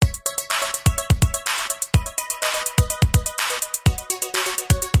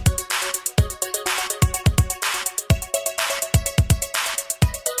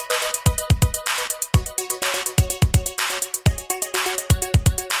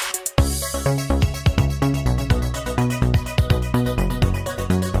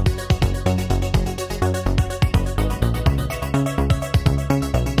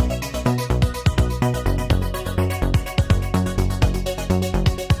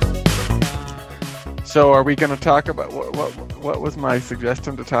So are we going to talk about what was my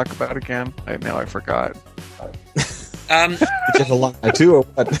suggestion to talk about again? I forgot. You have a long night too, or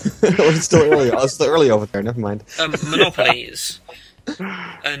what? Or it's still early. Oh, it's still early over there. Never mind. Monopolies.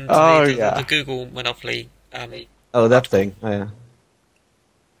 And the Google monopoly. That thing. Oh, yeah.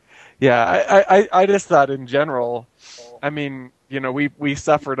 Yeah, I just thought in general, I mean, we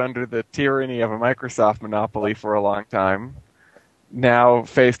suffered under the tyranny of a Microsoft monopoly for a long time. Now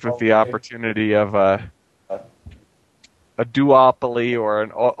faced with the opportunity of a duopoly or an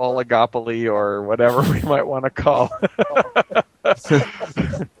oligopoly or whatever we might want to call.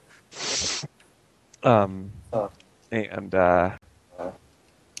 And I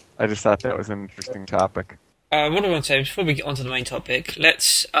just thought that was an interesting topic. What I want to say, before we get on to the main topic,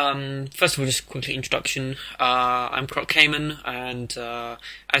 let's, first of all, just quickly introduction. I'm Kroc and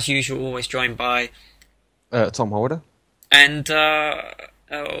as usual, always joined by... Tom Horder. And, David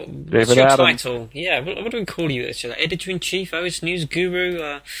what's your Adams. title? Yeah, what do we call you? Editor-in-Chief, OS News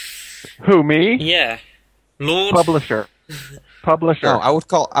Guru? Who, me? Yeah. Lord? Publisher. No, I would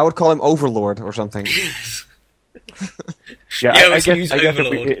call him Overlord or something. Yeah, Yeah, I guess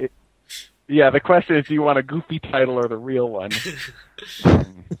Overlord. the question is, do you want a goofy title or the real one?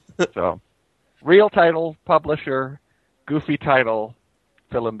 So, real title, publisher, goofy title,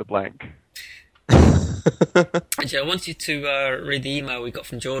 fill in the blank. Actually, I want you to read the email we got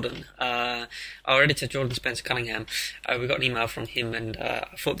from Jordan. Our editor, Jordan Spencer Cunningham, we got an email from him, and I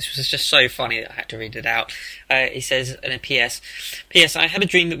thought this was just so funny that I had to read it out. He says in a PS, I had a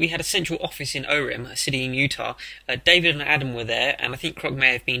dream that we had a central office in Orem, a city in Utah. David and Adam were there, and I think Kroc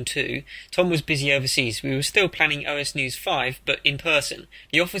may have been too. Tom was busy overseas. We were still planning OS News 5, but in person.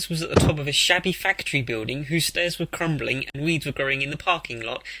 The office was at the top of a shabby factory building whose stairs were crumbling and weeds were growing in the parking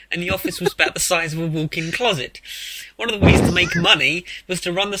lot, and the office was about the size of a walk-in closet. One of the ways to make money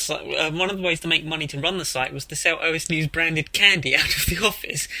to run the site was to sell OS News branded candy out of the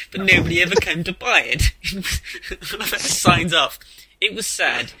office, but nobody ever came to buy it. Signs up. It was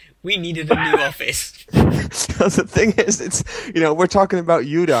sad. We needed a new office. The thing is, we're talking about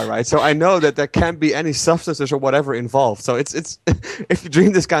Utah, right? So I know that there can't be any substances or whatever involved. So it's if you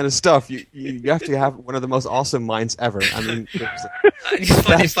dream this kind of stuff, you have to have one of the most awesome minds ever. I mean, I just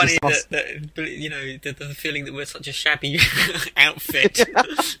find it funny that the feeling that we're such a shabby outfit.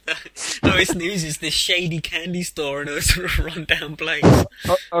 OS News is this shady candy store in a sort of rundown place.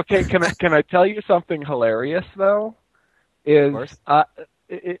 Okay, can I tell you something hilarious though? And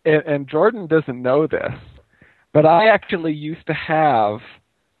Jordan doesn't know this, but I actually used to have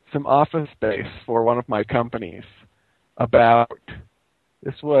some office space for one of my companies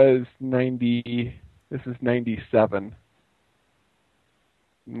this is 97.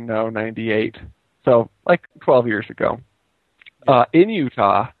 No, 98. So, like 12 years ago. In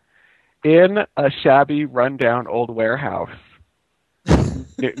Utah, in a shabby, rundown old warehouse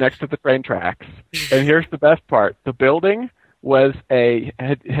next to the train tracks. And here's the best part. The building was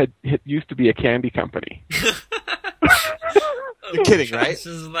had used to be a candy company. You're kidding, right?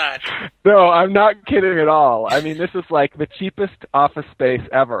 No, I'm not kidding at all. I mean, this is like the cheapest office space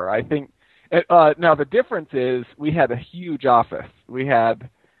ever. I think. Now the difference is we had a huge office. We had,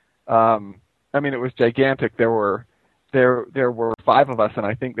 it was gigantic. There were 5 of us, and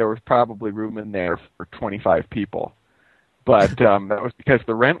I think there was probably room in there for 25 people. But that was because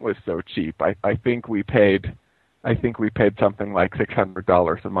the rent was so cheap. I think we paid something like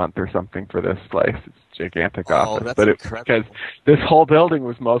 $600 a month or something for this place. It's a gigantic office, but it's because this whole building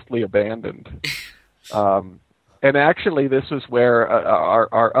was mostly abandoned. And actually, this was where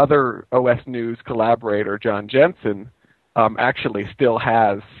our other OS News collaborator, John Jensen, actually still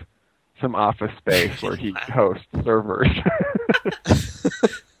has some office space where he hosts servers.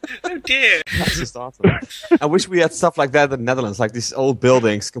 Oh dear! That's just awesome. I wish we had stuff like that in the Netherlands, like these old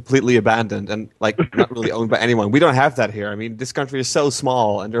buildings completely abandoned and like not really owned by anyone. We don't have that here. I mean, this country is so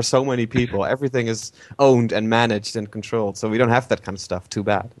small and there's so many people. Everything is owned and managed and controlled, so we don't have that kind of stuff. Too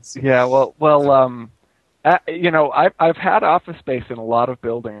bad. Yeah, I've had office space in a lot of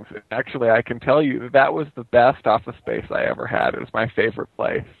buildings. Actually, I can tell you that was the best office space I ever had. It was my favorite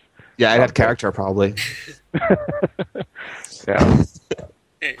place. Yeah, it had character, probably. Yeah.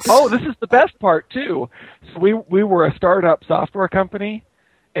 Oh, this is the best part too. So we were a startup software company,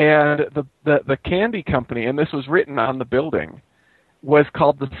 and the candy company, and this was written on the building, was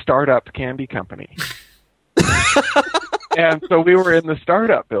called the Startup Candy Company. And so we were in the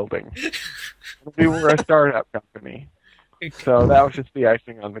startup building. We were a startup company. So that was just the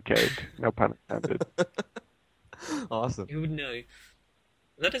icing on the cake. No pun intended. Awesome. Who would know?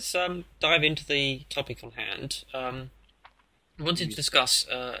 Let us dive into the topic on hand. I wanted to discuss,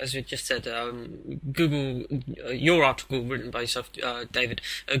 as we just said, Google, your article written by yourself, David,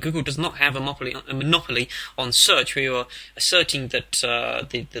 Google does not have a monopoly on search, where you're asserting that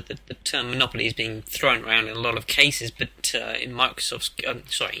the term monopoly is being thrown around in a lot of cases, but in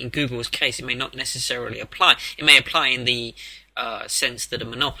in Google's case, it may not necessarily apply. It may apply in the sense that a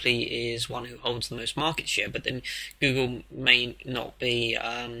monopoly is one who holds the most market share, but then Google may not be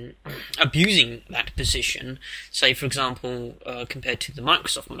abusing that position, say, for example, compared to the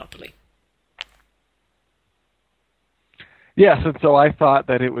Microsoft monopoly. Yes, and so I thought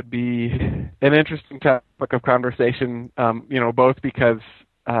that it would be an interesting topic of conversation, both because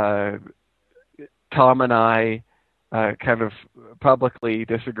Thom and I kind of publicly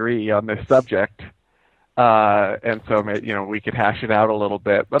disagree on this subject. And so, we could hash it out a little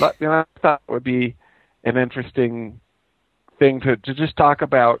bit. But I thought it would be an interesting thing to just talk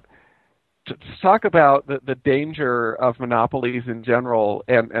about. To talk about the danger of monopolies in general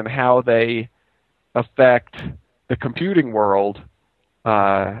and how they affect the computing world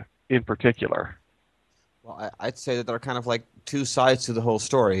in particular. Well, I'd say that there are kind of like two sides to the whole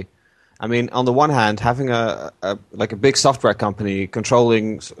story. I mean, on the one hand, having a big software company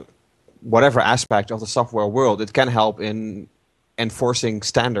controlling whatever aspect of the software world, it can help in enforcing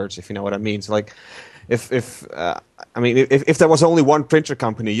standards, if you know what I mean. So, like, if there was only one printer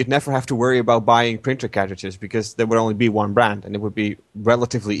company, you'd never have to worry about buying printer cartridges because there would only be one brand, and it would be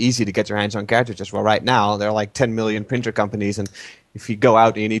relatively easy to get your hands on cartridges. Well, right now there are like 10 million printer companies, and if you go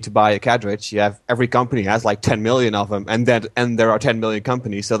out and you need to buy a cartridge, every company has like 10 million of them, and there are 10 million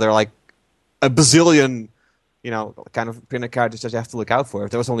companies, so there are like a bazillion kind of printer cartridges that you have to look out for.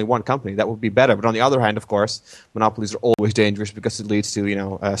 If there was only one company, that would be better. But on the other hand, of course, monopolies are always dangerous because it leads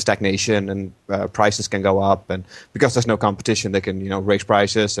to stagnation, and prices can go up. And because there's no competition, they can raise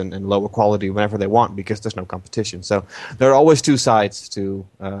prices and lower quality whenever they want because there's no competition. So there are always two sides to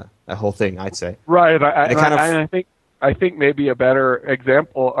a whole thing, I'd say. Right. I think maybe a better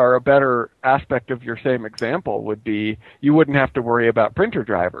example or a better aspect of your same example would be you wouldn't have to worry about printer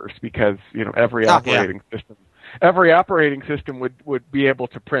drivers because every operating system would be able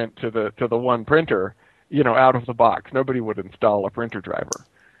to print to the one printer out of the box. Nobody would install a printer driver.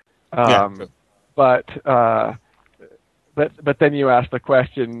 But then you ask the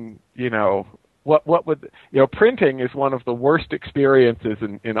question, what would printing is one of the worst experiences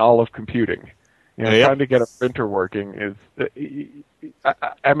in all of computing. Trying to get a printer working is,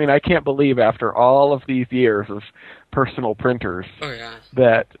 I can't believe after all of these years of personal printers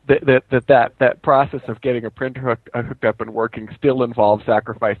that process of getting a printer hooked up and working still involves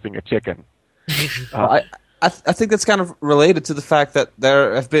sacrificing a chicken. I think that's kind of related to the fact that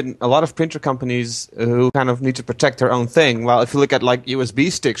there have been a lot of printer companies who kind of need to protect their own thing. Well, if you look at like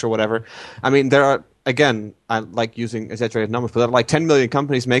USB sticks or whatever, there are, again, I like using exaggerated numbers, but there are like 10 million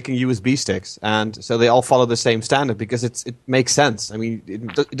companies making USB sticks, and so they all follow the same standard because it makes sense. I mean,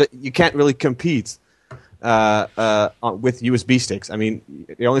 you can't really compete with USB sticks. I mean,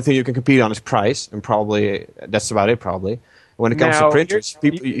 the only thing you can compete on is price, and probably that's about it. Probably when it comes to printers,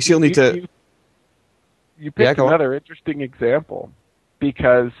 you still need to. You picked another interesting example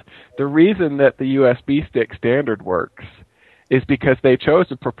because the reason that the USB stick standard works is because they chose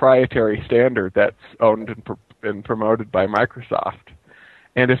a proprietary standard that's owned and promoted by Microsoft.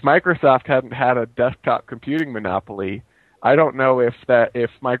 And if Microsoft hadn't had a desktop computing monopoly, I don't know if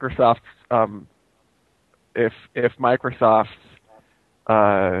Microsoft's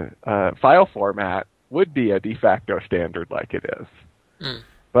file format would be a de facto standard like it is. Mm.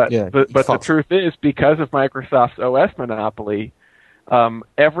 But the truth is, because of Microsoft's OS monopoly,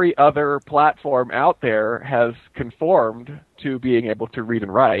 every other platform out there has conformed to being able to read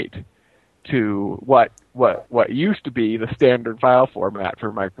and write to what used to be the standard file format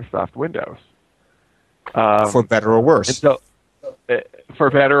for Microsoft Windows. For better or worse. So, for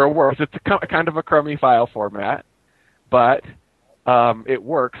better or worse, it's a kind of a crummy file format, but it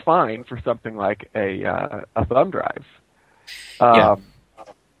works fine for something like a thumb drive.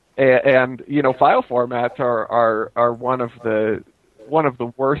 And file formats are one of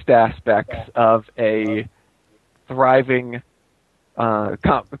the worst aspects of a thriving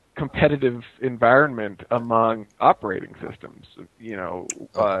competitive environment among operating systems.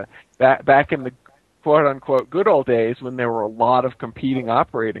 Back in the quote unquote good old days when there were a lot of competing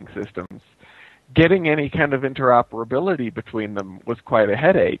operating systems, getting any kind of interoperability between them was quite a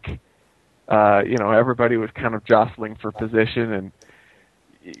headache. Everybody was kind of jostling for position, and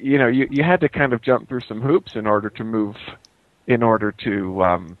you had to kind of jump through some hoops in order to move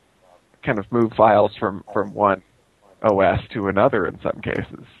files from one OS to another in some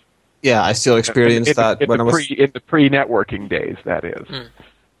cases. Yeah, I still experienced that when I was in the pre-networking days. That is.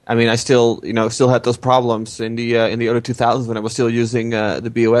 I mean, I still had those problems in the early 2000s when I was still using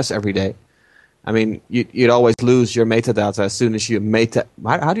the BOS every day. I mean, you'd always lose your metadata as soon as you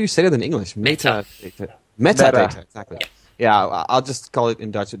How do you say that in English? Metadata, exactly. Yeah, I'll just call it in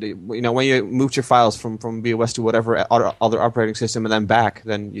Dutch. You know, when you moved your files from BOS to whatever other operating system and then back,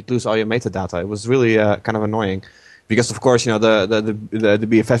 then you'd lose all your metadata. It was really kind of annoying. Because of course, you know, the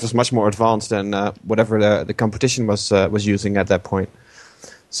BFS was much more advanced than whatever the competition was using at that point.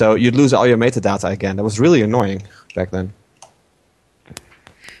 So you'd lose all your metadata again. That was really annoying back then.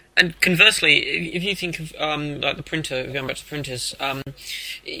 And conversely, if you think of like the printer, going back to printers,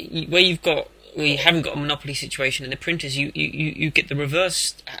 where you haven't got a monopoly situation in the printers, you get the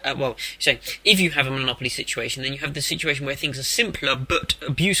reverse. So if you have a monopoly situation, then you have the situation where things are simpler, but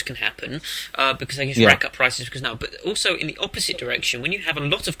abuse can happen because they just rack up prices. But also in the opposite direction, when you have a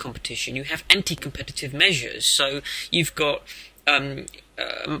lot of competition, you have anti-competitive measures. So you've got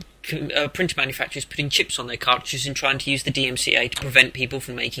printer manufacturers putting chips on their cartridges and trying to use the DMCA to prevent people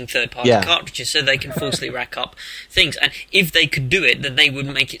from making third-party cartridges so they can falsely rack up things. And if they could do it, then they would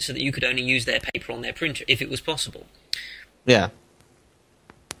make it so that you could only use their paper on their printer if it was possible. Yeah.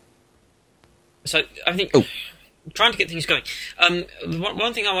 So I think... Trying to get things going.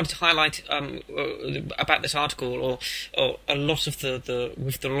 One thing I wanted to highlight about this article, or a lot of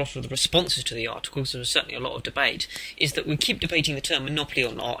the responses to the articles, there was certainly a lot of debate, is that we keep debating the term monopoly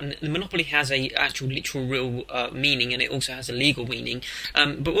or not, and the monopoly has a actual literal real meaning, and it also has a legal meaning.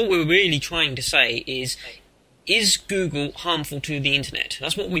 But what we're really trying to say is Google harmful to the internet?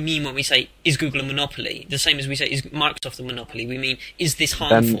 That's what we mean when we say, is Google a monopoly? The same as we say, is Microsoft a monopoly? We mean, is this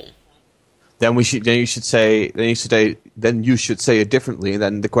harmful? Then you should say it differently, and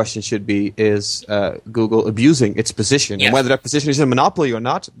then the question should be: is Google abusing its position? Yeah. And whether that position is a monopoly or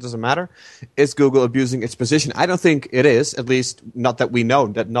not, it doesn't matter. Is Google abusing its position? I don't think it is, at least not that we know,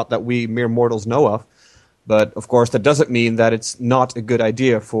 not that we mere mortals know of. But of course, that doesn't mean that it's not a good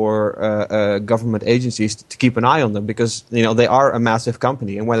idea for government agencies to keep an eye on them, because they are a massive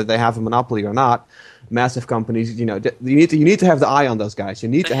company, and whether they have a monopoly or not. Massive companies, you need to have the eye on those guys. You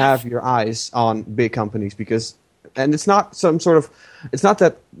need to have your eyes on big companies and it's not it's not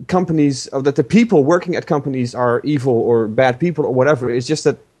that companies or that the people working at companies are evil or bad people or whatever. It's just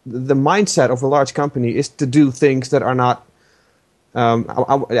that the mindset of a large company is to do things that are not.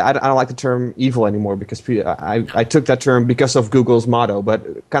 I don't like the term evil anymore because I took that term because of Google's motto.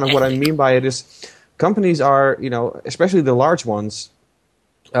 But kind of what I mean by it is companies are, especially the large ones.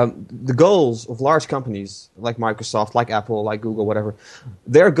 The goals of large companies like Microsoft, like Apple, like Google, whatever,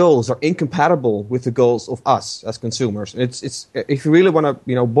 their goals are incompatible with the goals of us as consumers. And it's if you really want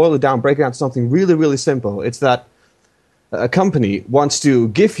to boil it down, break it down to something really, really simple, it's that a company wants to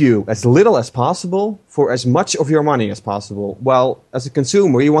give you as little as possible for as much of your money as possible. While as a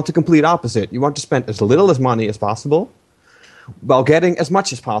consumer, you want the complete opposite. You want to spend as little as money as possible while getting as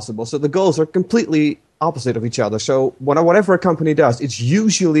much as possible. So the goals are completely opposite of each other. So whatever a company does, it's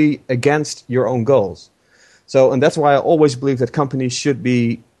usually against your own goals. So, and that's why I always believe that companies should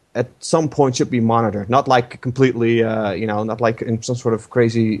be, at some point, should be monitored. Not like completely, not like in some sort of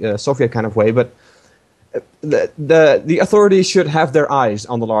crazy Soviet kind of way, but the authorities should have their eyes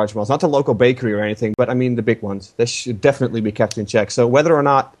on the large ones, not the local bakery or anything, but I mean the big ones. They should definitely be kept in check. So whether or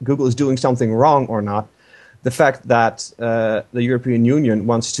not Google is doing something wrong or not, the fact that the European Union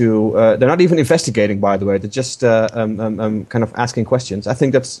wants to, they're not even investigating, by the way, they're just kind of asking questions. I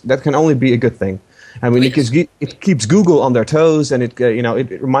think that can only be a good thing. I mean, it keeps Google on their toes, and it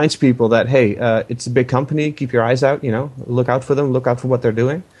reminds people that, hey, it's a big company, keep your eyes out, look out for them, look out for what they're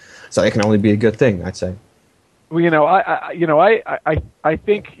doing. So it can only be a good thing, I'd say. Well, I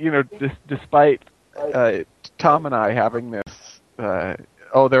think, despite Thom and I having this,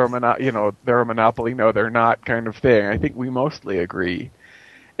 they're a monopoly. No, they're not, kind of thing. I think we mostly agree.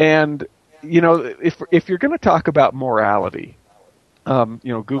 And if you're going to talk about morality,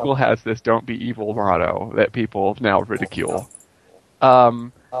 Google has this "Don't be evil" motto that people now ridicule.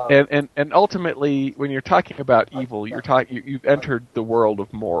 And ultimately, when you're talking about evil, you've entered the world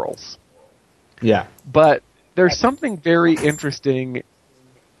of morals. Yeah. But there's something very interesting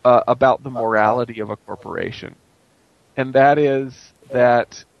about the morality of a corporation, and that is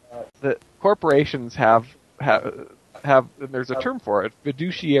that the corporations have there's a term for it,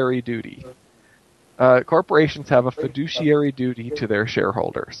 fiduciary duty. Corporations have a fiduciary duty to their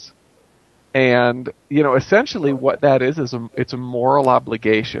shareholders, and essentially what that is it's a moral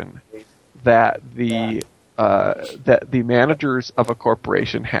obligation that the managers of a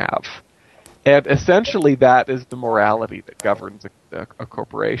corporation have, and essentially that is the morality that governs a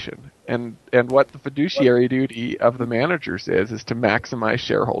corporation. And what the fiduciary duty of the managers is to maximize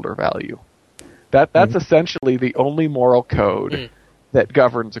shareholder value. That's essentially the only moral code that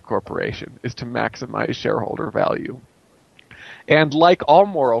governs a corporation, is to maximize shareholder value. And like all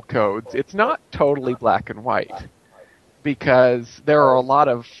moral codes, it's not totally black and white, because there are a lot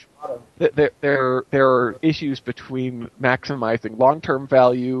of there are issues between maximizing long-term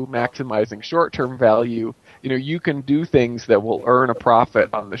value, maximizing short-term value. You can do things that will earn a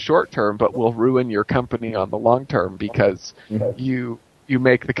profit on the short term, but will ruin your company on the long term, because you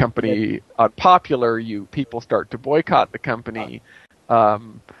make the company unpopular. People start to boycott the company,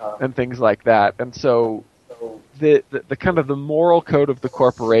 and things like that. And so the kind of the moral code of the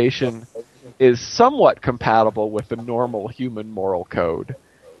corporation is somewhat compatible with the normal human moral code,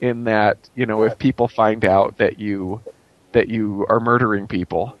 in that, if people find out that you are murdering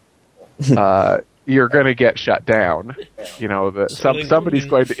people, you're going to get shut down. Somebody's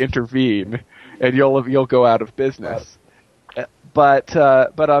going to intervene, and you'll go out of business. But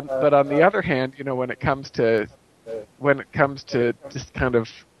on the other hand, when it comes to just kind of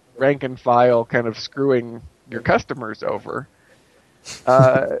rank and file, kind of screwing your customers over,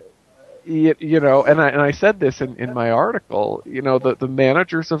 and I said this in my article, the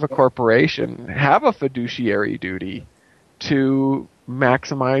managers of a corporation have a fiduciary duty to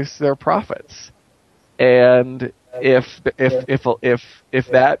maximize their profits. And if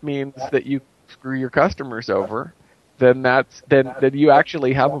that means that you screw your customers over, then you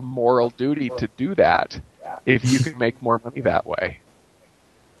actually have a moral duty to do that, if you can make more money that way.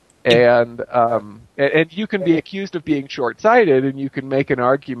 And you can be accused of being short-sighted, and you can make an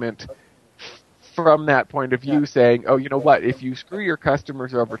argument from that point of view, saying, oh, you know what, if you screw your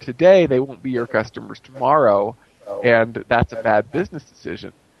customers over today, they won't be your customers tomorrow, and that's a bad business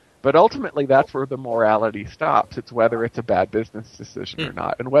decision. But ultimately, that's where the morality stops. It's whether it's a bad business decision or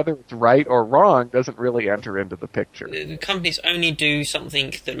not. And whether it's right or wrong doesn't really enter into the picture. Companies only do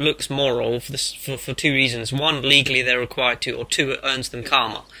something that looks moral for two reasons. One, legally they're required to, or two, it earns them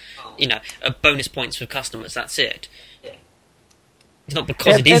karma. Bonus points for customers, that's it. It's not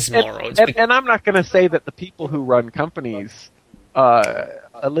because it is moral. And I'm not going to say that the people who run companies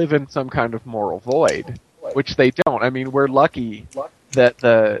live in some kind of moral void, which they don't. I mean, we're lucky that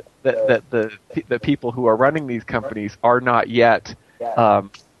the people who are running these companies are not yet,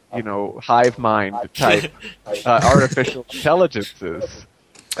 hive mind type artificial intelligences.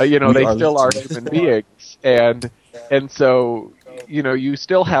 They still are human beings, and so you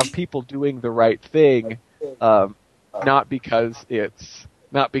still have people doing the right thing, not because it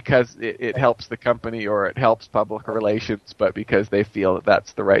helps the company or it helps public relations, but because they feel that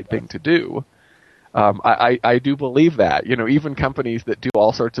that's the right thing to do. I do believe that, even companies that do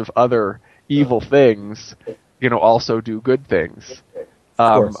all sorts of other evil things, also do good things.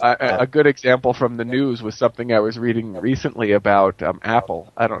 A good example from the news was something I was reading recently about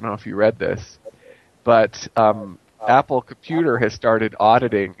Apple. I don't know if you read this, but Apple Computer has started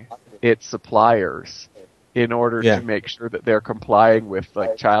auditing its suppliers in order to make sure that they're complying with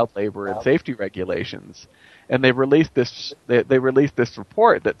child labor and safety regulations. And they released this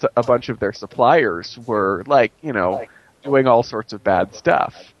report that a bunch of their suppliers were doing all sorts of bad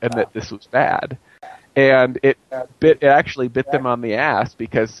stuff, and that this was bad. And it actually bit them on the ass,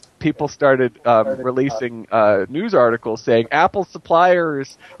 because people started releasing news articles saying Apple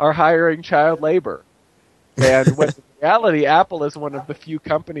suppliers are hiring child labor. And when in reality, Apple is one of the few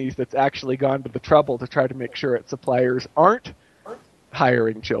companies that's actually gone to the trouble to try to make sure its suppliers aren't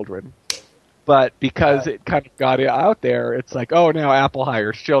hiring children. But because it kind of got it out there, it's like, oh, now Apple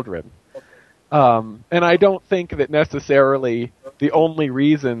hires children. And I don't think that necessarily the only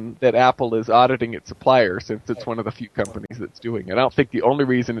reason that Apple is auditing its suppliers, since it's one of the few companies that's doing it, I don't think the only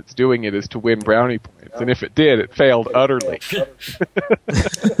reason it's doing it is to win brownie points. And if it did, it failed utterly.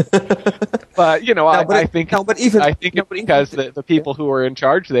 But I think because the people who are in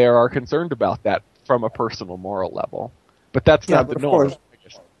charge there are concerned about that from a personal moral level. But that's not the norm.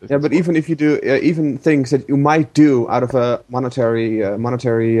 Yeah, but even if you do, even things that you might do out of a monetary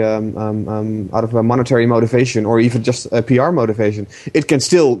motivation, or even just a PR motivation, it can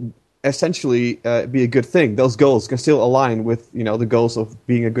still essentially be a good thing. Those goals can still align with the goals of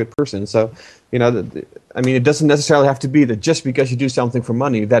being a good person. So it doesn't necessarily have to be that just because you do something for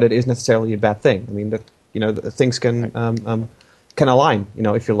money that it is necessarily a bad thing. I mean that things can align,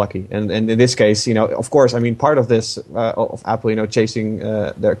 if you're lucky. And in this case, of course, part of this of Apple, chasing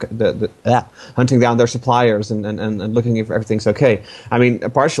hunting down their suppliers and looking if everything's okay.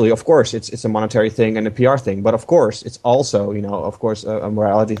 Partially, of course, it's a monetary thing and a PR thing, but of course, it's also, a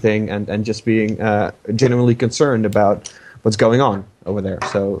morality thing and just being genuinely concerned about what's going on over there.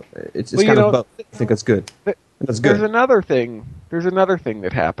 So it's Well, kind of both. I think that's good. That's good. There's another thing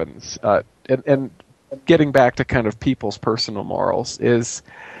that happens, and getting back to kind of people's personal morals is,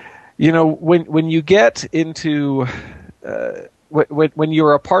 when you get into when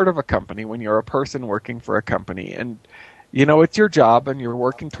you're a part of a company, when you're a person working for a company, and it's your job, and you're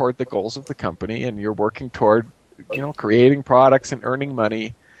working toward the goals of the company, and you're working toward creating products and earning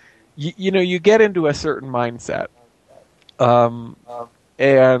money, you get into a certain mindset. And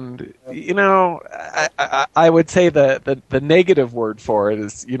I would say the negative word for it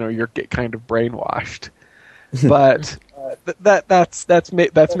is you're kind of brainwashed, but that's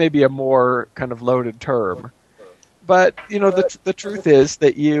maybe a more kind of loaded term. But the truth is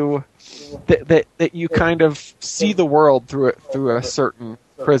that you kind of see the world through a certain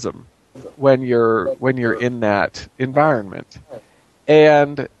prism when you're in that environment.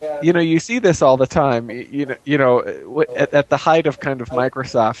 And you see this all the time. At the height of kind of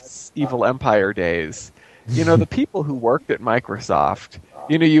Microsoft's evil empire days, the people who worked at Microsoft,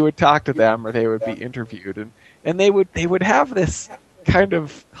 you would talk to them, or they would be interviewed, and they would have this kind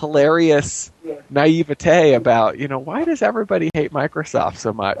of hilarious naivete about why does everybody hate Microsoft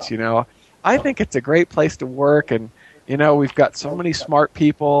so much? I think it's a great place to work, and we've got so many smart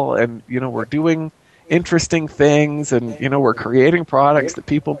people, and we're doing interesting things, and we're creating products that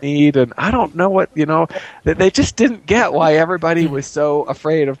people need, and I don't know what that they just didn't get why everybody was so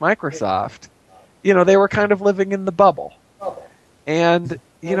afraid of Microsoft. They were kind of living in the bubble, and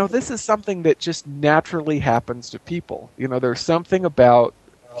this is something that just naturally happens to people. There's something about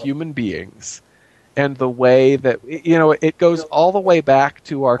human beings and the way that it goes all the way back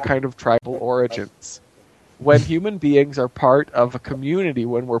to our kind of tribal origins. When human beings are part of a community,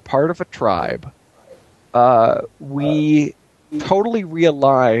 when we're part of a tribe, we totally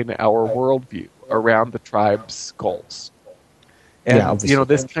realign our worldview around the tribe's goals, and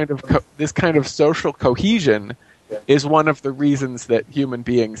this kind of social cohesion is one of the reasons that human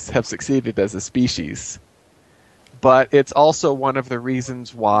beings have succeeded as a species. But it's also one of the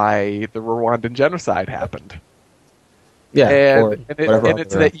reasons why the Rwandan genocide happened. Yeah, and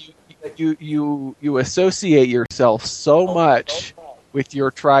it's that you associate yourself so much with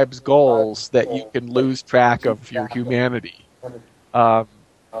your tribe's goals that you can lose track of your humanity, and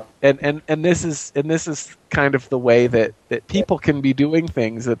this is kind of the way that people can be doing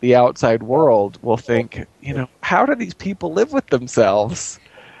things that the outside world will think, how do these people live with themselves?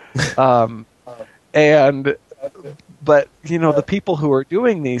 But the people who are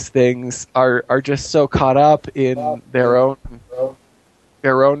doing these things are just so caught up in their own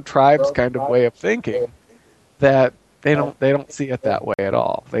tribe's kind of way of thinking that they don't see it that way at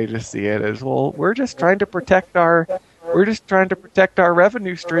all. They just see it as, well, we're just trying to protect our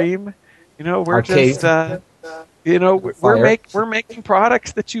revenue stream. We're making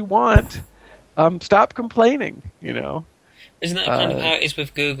products that you want. Stop complaining. Isn't that kind of how it is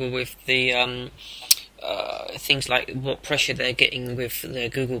with Google, with the things like what pressure they're getting with the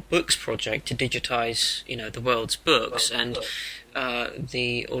Google Books project to digitize, the world's books, and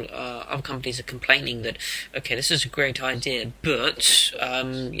the other companies are complaining that, okay, this is a great idea, but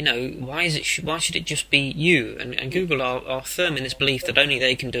why should it just be you? And Google are firm in this belief that only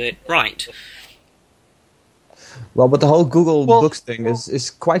they can do it right. Well, but the whole Google Books thing is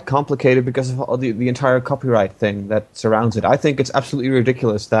quite complicated because of all the entire copyright thing that surrounds it. I think it's absolutely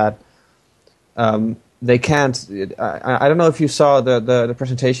ridiculous that they can't. I don't know if you saw the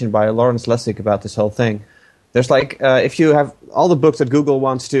presentation by Lawrence Lessig about this whole thing. There's if you have all the books that Google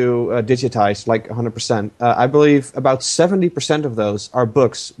wants to digitize, 100%, I believe about 70% of those are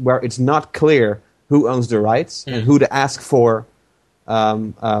books where it's not clear who owns the rights and who to ask for,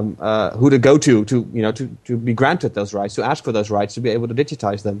 who to go to be granted those rights, to ask for those rights to be able to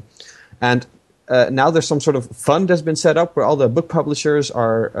digitize them. And now there's some sort of fund that's been set up where all the book publishers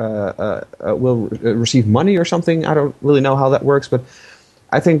will receive money or something. I don't really know how that works, but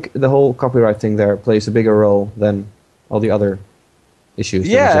I think the whole copyright thing there plays a bigger role than all the other issues.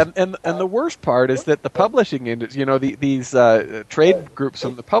 Yeah, and the worst part is that the publishing industry, these trade groups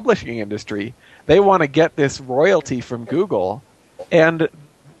from the publishing industry, they want to get this royalty from Google, and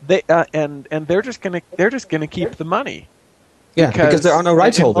they're just gonna keep the money. Yeah, because there are no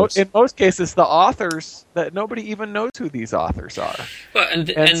rights holders. In most cases, the authors, that nobody even knows who these authors are. Well,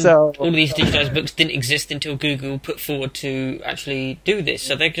 and so all these digitized books didn't exist until Google put forward to actually do this.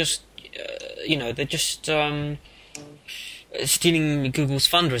 So they're just, stealing Google's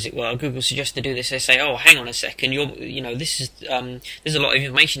fund, as it were. Google suggests to do this. They say, "Oh, hang on a second. This is there's a lot of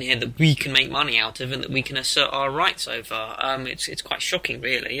information here that we can make money out of, and that we can assert our rights over." It's quite shocking,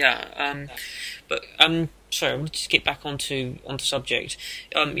 really. Yeah. But sorry, I want to just get back onto subject.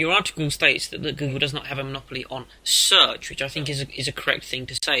 Your article states that Google does not have a monopoly on search, which I think is a correct thing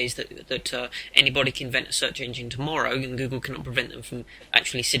to say. Is that anybody can invent a search engine tomorrow, and Google cannot prevent them from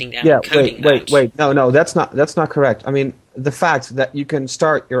actually sitting down and coding that. Wait. No, that's not correct. I mean, the fact that you can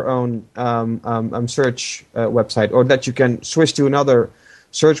start your own search website, or that you can switch to another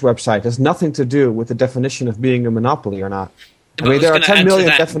search website, has nothing to do with the definition of being a monopoly or not. I mean, there are 10 million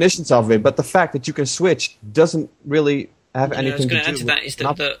definitions of it, but the fact that you can switch doesn't really have anything to do with it. I was going to add to that is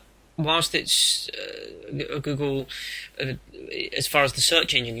that whilst it's Google, as far as the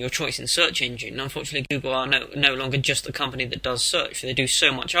search engine, your choice in search engine, unfortunately Google are no longer just a company that does search. They do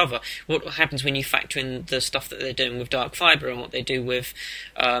so much other. What happens when you factor in the stuff that they're doing with dark fiber and what they do with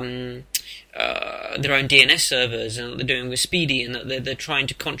their own DNS servers and what they're doing with Speedy, and that they're trying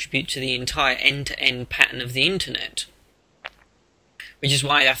to contribute to the entire end-to-end pattern of the internet. Which is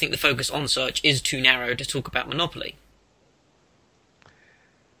why I think the focus on search is too narrow to talk about monopoly.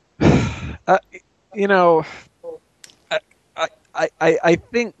 I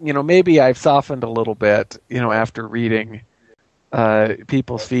think, maybe I've softened a little bit, after reading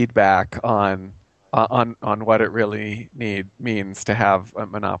people's feedback on what it really means to have a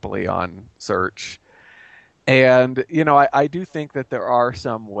monopoly on search. And, I do think that there are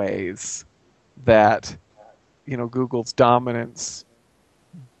some ways that, Google's dominance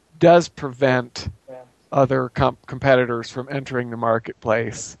does prevent other competitors from entering the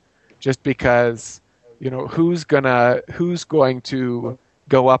marketplace, just because who's going to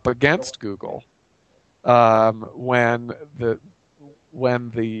go up against Google when the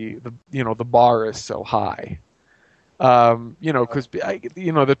bar is so high. Because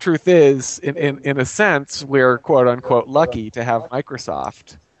the truth is, in a sense, we're quote unquote lucky to have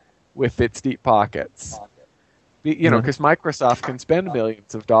Microsoft with its deep pockets. Because Microsoft can spend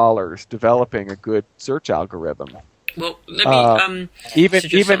millions of dollars developing a good search algorithm. Well, let me even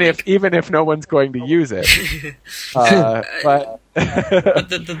if no one's going to use it. But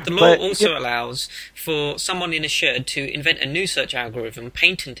the law also allows for someone in a shed to invent a new search algorithm,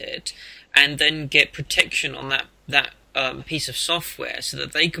 patent it, and then get protection on that piece of software, so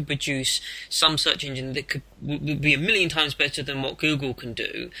that they could produce some search engine that would be 1,000,000 times better than what Google can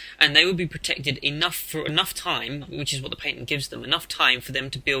do, and they would be protected for enough time, which is what the patent gives them, enough time for them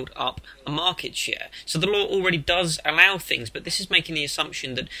to build up a market share. So the law already does allow things, but this is making the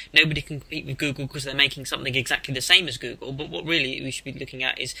assumption that nobody can compete with Google because they're making something exactly the same as Google, but what really we should be looking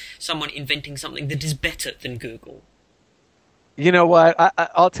at is someone inventing something that is better than Google. You know what?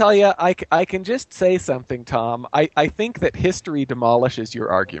 I'll tell you, I can just say something, Tom. I think that history demolishes your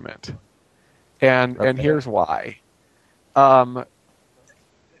argument. And here's why.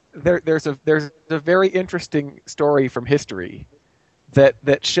 There's a very interesting story from history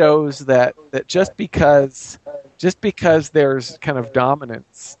that shows that just because there's kind of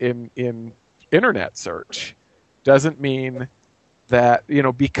dominance in internet search doesn't mean that,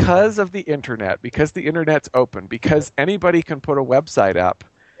 because of the internet, because the internet's open, because anybody can put a website up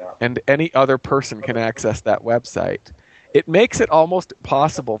and any other person can access that website, it makes it almost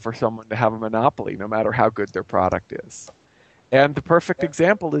impossible for someone to have a monopoly, no matter how good their product is. And the perfect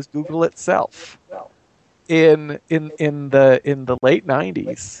example is Google itself. In the late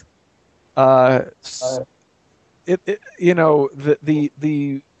 90s,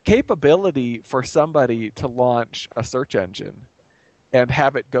 the capability for somebody to launch a search engine and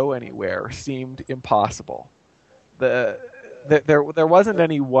have it go anywhere seemed impossible. There wasn't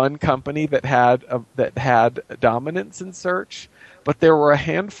any one company that had dominance in search, but there were a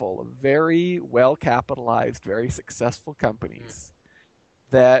handful of very well capitalized, very successful companies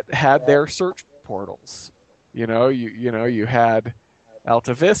that had their search portals. You had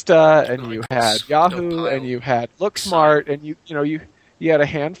Alta Vista, and you had Yahoo, and you had LookSmart, and you had a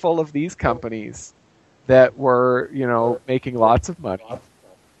handful of these companies that were, making lots of money.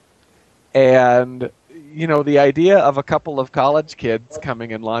 And, the idea of a couple of college kids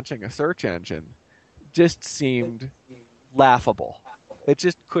coming and launching a search engine just seemed laughable. It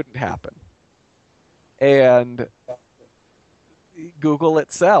just couldn't happen. And Google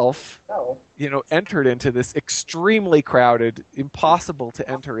itself, entered into this extremely crowded, impossible to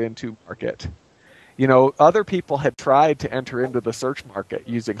enter into market. Other people had tried to enter into the search market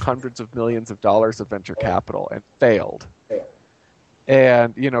using hundreds of millions of dollars of venture capital and failed.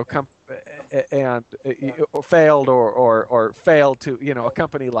 And, failed or failed to, a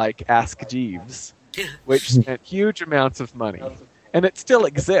company like Ask Jeeves, which spent huge amounts of money. And it still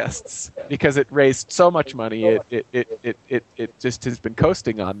exists because it raised so much money, it just has been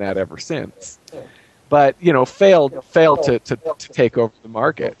coasting on that ever since. But, failed to take over the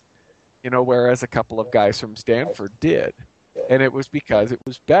market. whereas a couple of guys from Stanford did. And it was because it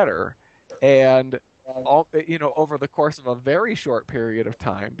was better. And over the course of a very short period of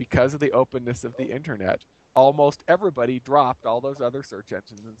time, because of the openness of the internet, almost everybody dropped all those other search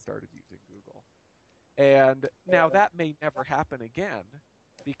engines and started using Google. And now that may never happen again,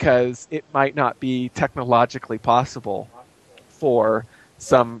 because it might not be technologically possible for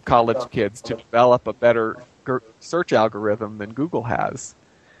some college kids to develop a better search algorithm than Google has.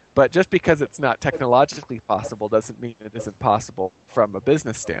 But just because it's not technologically possible doesn't mean it isn't possible from a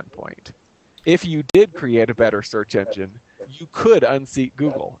business standpoint. If you did create a better search engine, you could unseat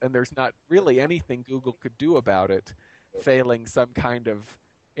Google, and there's not really anything Google could do about it, failing some kind of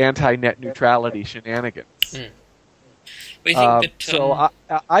anti-net neutrality shenanigans. So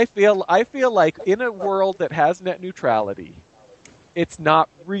I feel like in a world that has net neutrality, it's not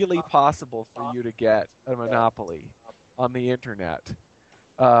really possible for you to get a monopoly on the internet.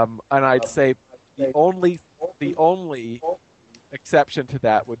 And I'd say the only exception to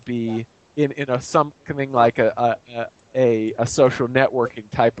that would be in something like a social networking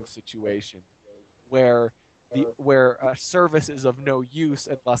type of situation, where a service is of no use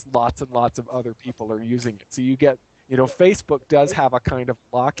unless lots and lots of other people are using it. So you get, Facebook does have a kind of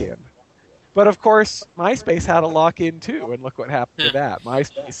lock-in. But of course, MySpace had a lock-in too, and look what happened to that.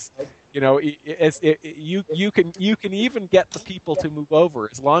 MySpace, you can even get the people to move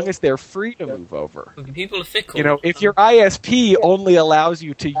over as long as they're free to move over. People are fickle. If your ISP only allows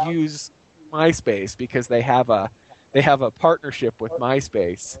you to use MySpace because they have a partnership with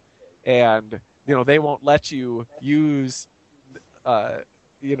MySpace, and they won't let you use Facebook,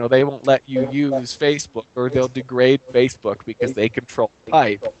 or they'll degrade Facebook because they control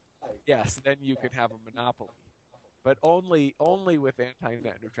pipe. Yes, then you can have a monopoly. But only with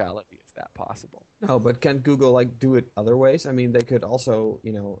anti-net neutrality is that possible. No, but can Google do it other ways? I mean, they could also,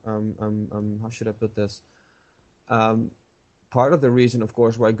 how should I put this? Part of the reason, of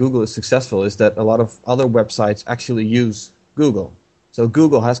course, why Google is successful is that a lot of other websites actually use Google. So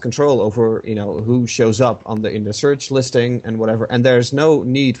Google has control over, who shows up in the search listing and whatever. And there's no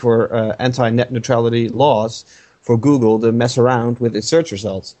need for anti-net neutrality laws for Google to mess around with its search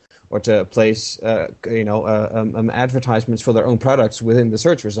results, or to place, advertisements for their own products within the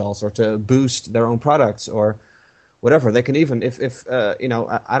search results, or to boost their own products, or whatever. They can even,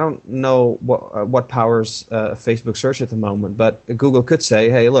 I don't know what powers Facebook search at the moment, but Google could say,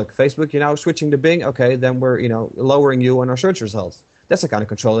 hey, look, Facebook, you're now switching to Bing. Okay, then we're, lowering you on our search results. That's the kind of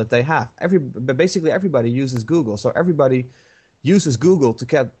control that they have. Basically, everybody uses Google, so everybody uses Google to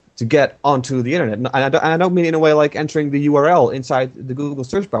get onto the internet. And I don't mean in a way like entering the URL inside the Google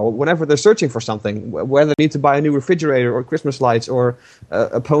search bar. Whenever they're searching for something, whether they need to buy a new refrigerator or Christmas lights or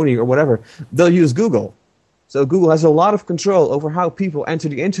a pony or whatever, they'll use Google. So Google has a lot of control over how people enter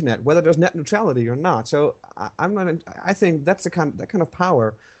the internet, whether there's net neutrality or not. So I think that's that kind of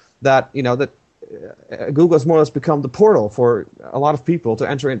power that Google has more or less become the portal for a lot of people to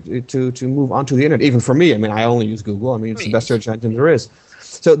enter to move onto the internet. Even for me, I mean, I only use Google. I mean, it's the best search engine there is.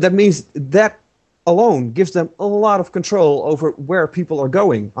 So that means that alone gives them a lot of control over where people are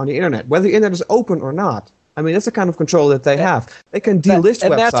going on the internet, whether the internet is open or not. I mean, that's the kind of control that they have. They can delist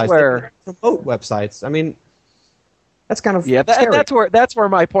websites, that's where, they can promote websites. I mean, that's kind of scary. That's where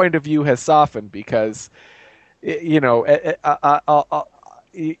my point of view has softened, because as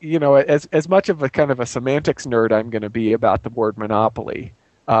much of a kind of a semantics nerd I'm going to be about the word monopoly,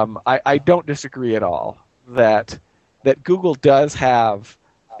 I don't disagree at all that Google does have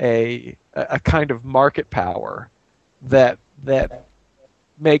a kind of market power that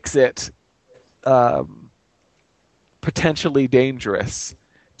makes it potentially dangerous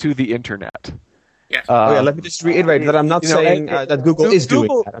to the internet. Yeah. Let me just reiterate that I'm not saying that Google is doing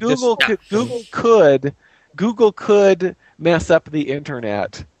that. Google could mess up the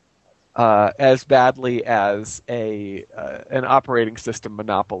internet as badly as an operating system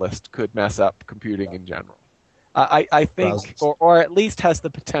monopolist could mess up computing in general. I think, or at least has the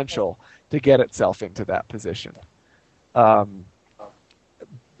potential to get itself into that position,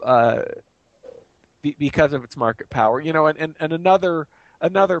 because of its market power. And another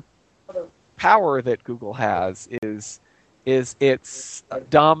power that Google has is its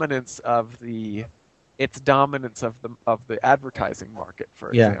dominance of the advertising market,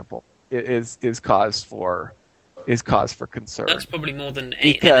 for example, is cause for concern. That's probably more than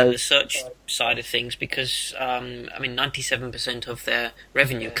anything on the search side of things, because 97% of their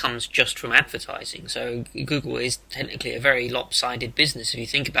revenue comes just from advertising. So Google is technically a very lopsided business if you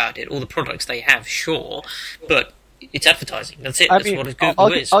think about it. All the products they have, sure, but it's advertising. That's it. I That's mean, what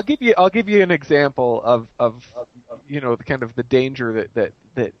Google is. I'll give you an example of the kind of the danger that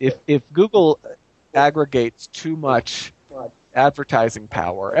if Google aggregates too much advertising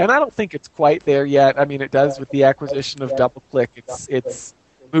power, and I don't think it's quite there yet. I mean, it does with the acquisition of DoubleClick. It's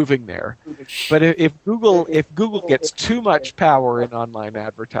moving there. But if Google gets too much power in online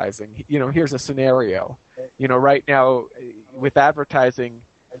advertising, here's a scenario. Right now with advertising,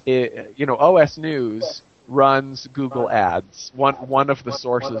 OS News runs Google Ads. One of the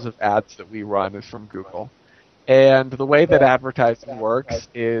sources of ads that we run is from Google. And the way that advertising works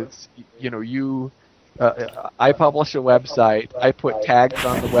is, I publish a website. I put tags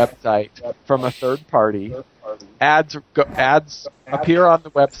on the website from a third party. Ads appear on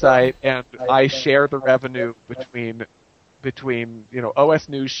the website, and I share the revenue between OS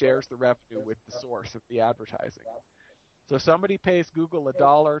News shares the revenue with the source of the advertising. So somebody pays Google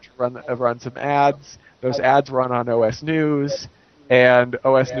 $1 to run some ads. Those ads run on OS News, and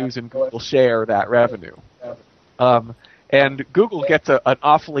OS News and Google share that revenue. And Google gets an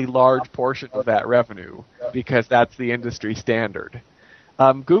awfully large portion of that revenue because that's the industry standard.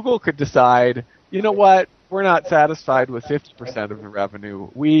 Google could decide, you know what, we're not satisfied with 50% of the revenue.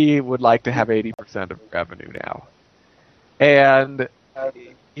 We would like to have 80% of the revenue now. And,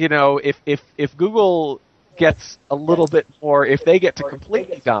 if Google gets a little bit more, if they get to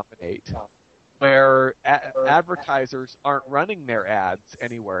completely dominate, where advertisers aren't running their ads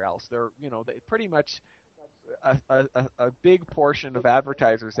anywhere else, they're, they pretty much a big portion of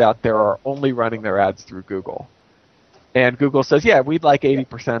advertisers out there are only running their ads through Google. And Google says, yeah, we'd like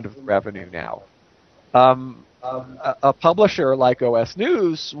 80% of the revenue now. A publisher like OS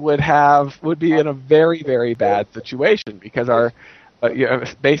News would be in a very, very bad situation because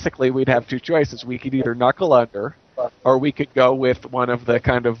basically we'd have two choices. We could either knuckle under, or we could go with one of the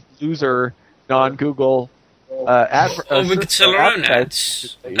kind of loser non-Google or we could sell our own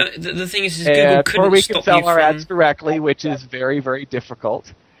ads. The thing is Google couldn't stop you from... Or we could sell our ads directly, which is very, very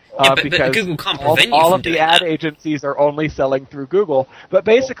difficult. But because Google can't prevent you all from of the doing ad that. agencies are only selling through Google. But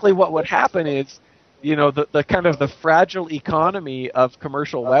basically what would happen is, the kind of the fragile economy of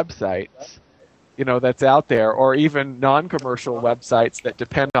commercial websites, that's out there, or even non-commercial websites that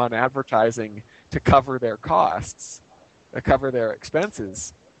depend on advertising to cover their costs, to cover their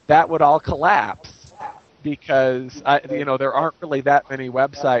expenses, that would all collapse. Because there aren't really that many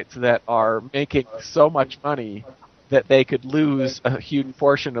websites that are making so much money that they could lose a huge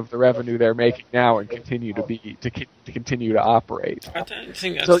portion of the revenue they're making now and continue to operate. I don't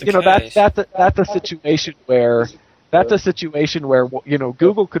think that's So the case. that's a situation where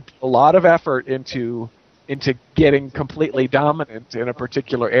Google could put a lot of effort into getting completely dominant in a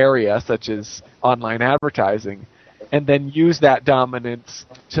particular area, such as online advertising, and then use that dominance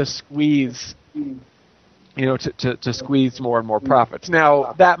to squeeze. To squeeze more and more profits.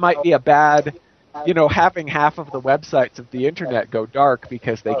 Now, that might be a bad, having half of the websites of the internet go dark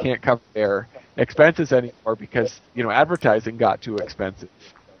because they can't cover their expenses anymore because, advertising got too expensive.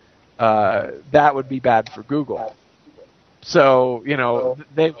 That would be bad for Google. So,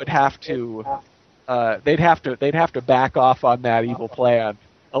 they would have to, they'd have to back off on that evil plan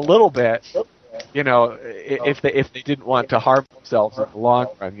a little bit, if they didn't want to harm themselves in the long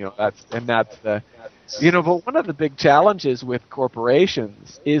run. But one of the big challenges with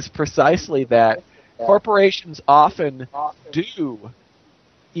corporations is precisely that corporations often do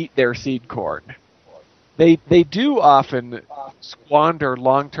eat their seed corn. They do often squander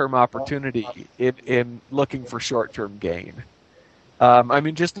long-term opportunity in looking for short-term gain.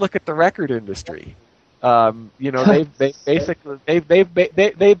 Just look at the record industry. They've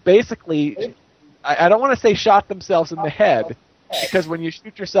basically I don't want to say shot themselves in the head, because when you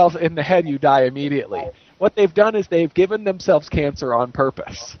shoot yourself in the head, you die immediately. What they've done is they've given themselves cancer on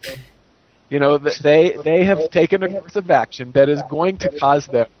purpose. They have taken a course of action that is going to cause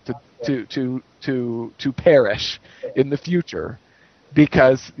them to perish in the future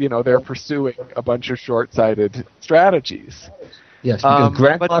because they're pursuing a bunch of short-sighted strategies. Yes, because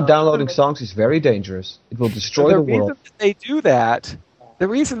grandma downloading songs is very dangerous. It will destroy the world. The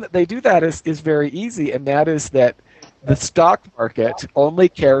reason that they do that is very easy, and that is that the stock market only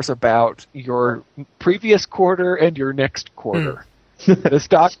cares about your previous quarter and your next quarter. The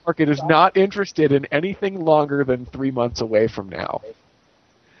stock market is not interested in anything longer than 3 months away from now.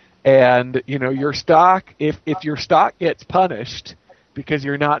 And, your stock, if your stock gets punished because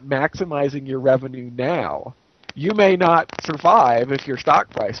you're not maximizing your revenue now, you may not survive if your stock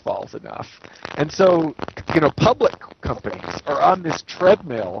price falls enough. And so, public companies are on this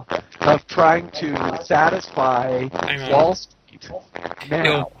treadmill of trying to satisfy Wall Street now.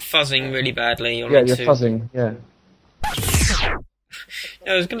 You're fuzzing really badly. You're fuzzing, yeah.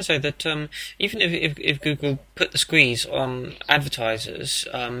 I was going to say that even if Google put the squeeze on advertisers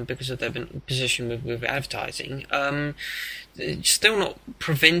because of their position with advertising, it's still not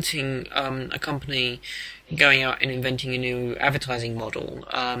preventing a company going out and inventing a new advertising model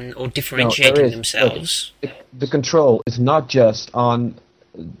or differentiating themselves. Look, the control is not just on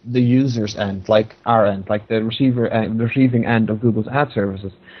the user's end, like our end, like the receiving end of Google's ad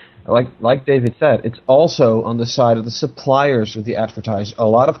services. Like David said, it's also on the side of the suppliers of the advertisers. A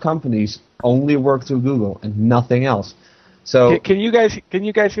lot of companies only work through Google and nothing else. So can you guys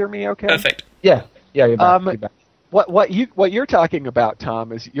hear me? Okay. Perfect. Yeah, you're back. You're back. What you're talking about,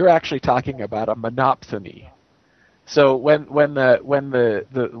 Tom, is you're actually talking about a monopsony. So when the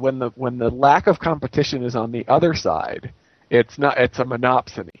lack of competition is on the other side, it's a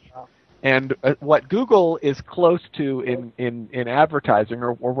monopsony. And what Google is close to in advertising,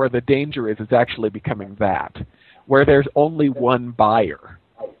 or where the danger is actually becoming that, where there's only one buyer.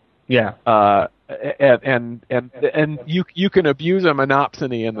 Yeah. And you can abuse a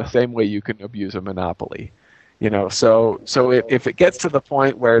monopsony in the same way you can abuse a monopoly. So if it gets to the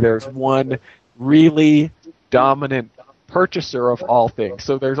point where there's one really dominant purchaser of all things,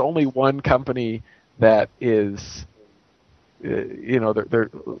 so there's only one company that is,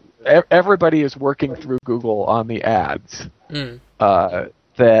 everybody is working through Google on the ads, then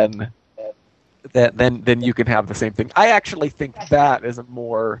you can have the same thing. I actually think that is a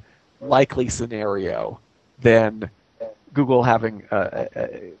more likely scenario than Google having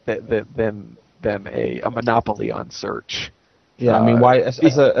than a monopoly on search. Yeah, I mean, why?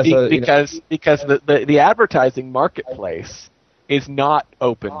 Because the advertising marketplace is not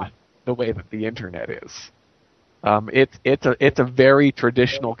open the way that the internet is. It's a very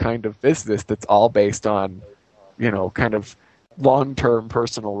traditional kind of business that's all based on, kind of long-term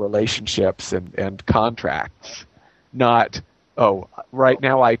personal relationships and contracts. Not, right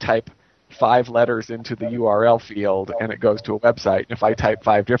now I type 5 letters into the URL field and it goes to a website, and if I type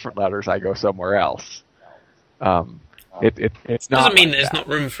 5 different letters, I go somewhere else. It's not. Doesn't mean like there's that. not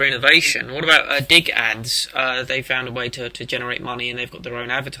room for innovation. What about dig ads? They found a way to generate money, and they've got their own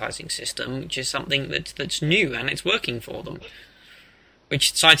advertising system, which is something that's new and it's working for them,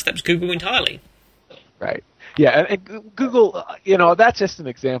 which sidesteps Google entirely. Right. Yeah, and Google, that's just an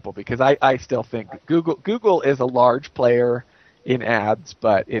example, because I still think Google is a large player in ads,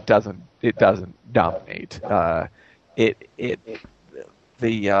 but it doesn't dominate. The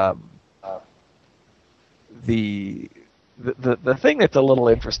thing that's a little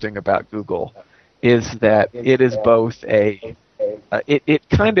interesting about Google is that it is both it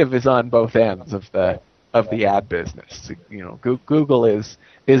kind of is on both ends of the ad business. Google is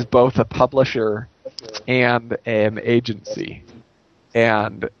both a publisher and an agency,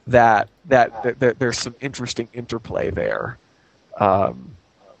 and that there's some interesting interplay there. And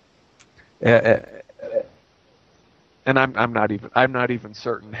I'm not even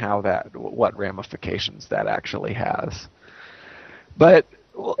certain what ramifications that actually has. But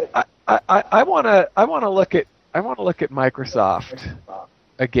I want to look at Microsoft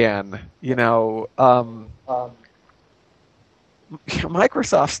again.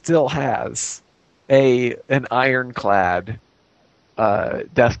 Microsoft still has an ironclad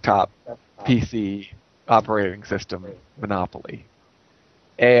desktop PC operating system monopoly,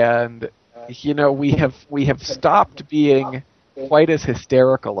 and we have stopped being quite as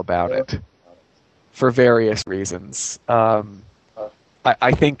hysterical about it for various reasons.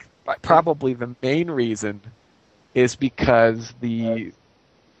 I think probably the main reason is because the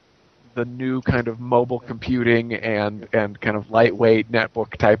new kind of mobile computing and kind of lightweight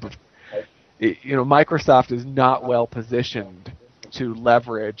netbook type of, Microsoft is not well positioned to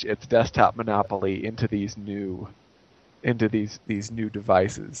leverage its desktop monopoly into these new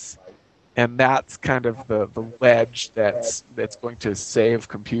devices. And that's kind of the wedge that's going to save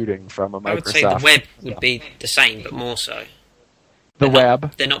computing from a Microsoft. I would say the web would be the same, but more so.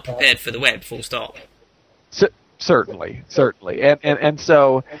 They're not prepared for the web. Full stop. Certainly,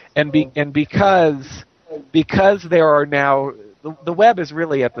 and because there are now, the web is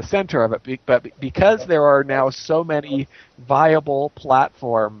really at the center of it, but because there are now so many viable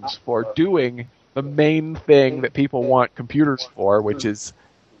platforms for doing the main thing that people want computers for, which is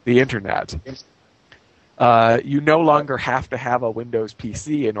the internet. You no longer have to have a Windows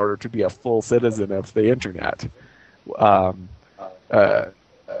PC in order to be a full citizen of the internet.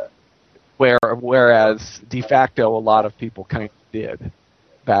 Whereas de facto, a lot of people kind of did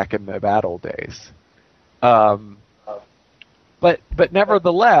back in the bad old days. But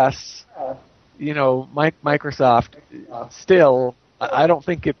nevertheless, Microsoft still I don't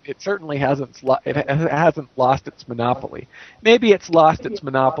think it certainly it hasn't lost its monopoly. Maybe it's lost its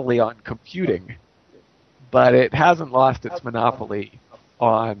monopoly on computing, but it hasn't lost its monopoly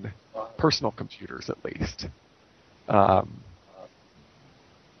on personal computers, at least.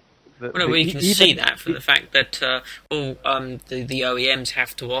 We can see that from the fact that all the OEMs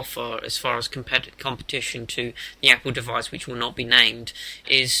have to offer, as far as competition to the Apple device, which will not be named,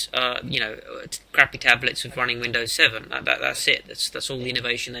 is crappy tablets with running Windows 7. That's it. That's all the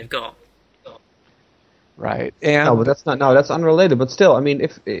innovation they've got. Right. And but that's not. No, that's unrelated. But still, I mean,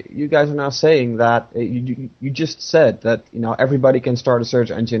 if you guys are now saying that you just said that everybody can start a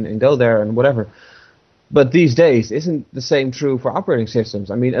search engine and go there and whatever. But these days, isn't the same true for operating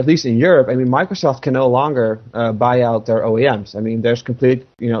systems? I mean, at least in Europe, Microsoft can no longer buy out their OEMs. I mean, there's complete,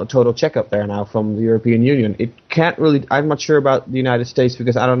 total checkup there now from the European Union. It can't really. I'm not sure about the United States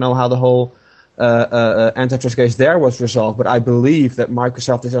because I don't know how the whole antitrust case there was resolved. But I believe that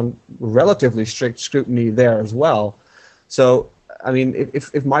Microsoft is on relatively strict scrutiny there as well. So, I mean,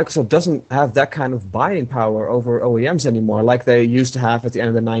 if Microsoft doesn't have that kind of buying power over OEMs anymore, like they used to have at the end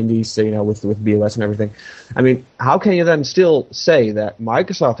of the 90s, with BOS and everything, I mean, how can you then still say that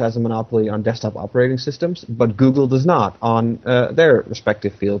Microsoft has a monopoly on desktop operating systems, but Google does not on their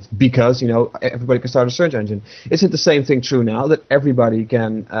respective fields? Because, everybody can start a search engine. Isn't the same thing true now that everybody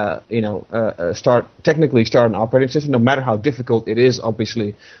can, technically start an operating system, no matter how difficult it is,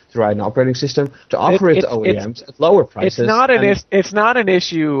 obviously, to write an operating system, to offer it to OEMs at lower prices? It's not an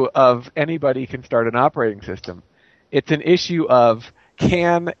issue of anybody can start an operating system. It's an issue of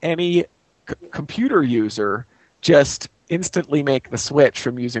can any computer user just instantly make the switch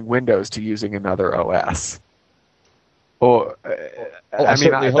from using Windows to using another OS? Or I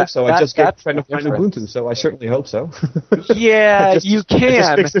certainly hope so. I just get trying to find Ubuntu, so I certainly hope so. Yeah, you can. I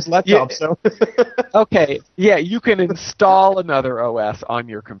just fixed this laptop, so. Okay, yeah, you can install another OS on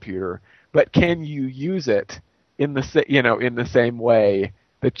your computer, but can you use it in the same way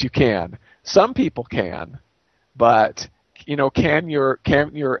that you can? Some people can, but can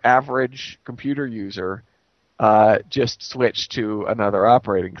your average computer user just switch to another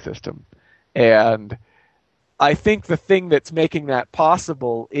operating system? And I think the thing that's making that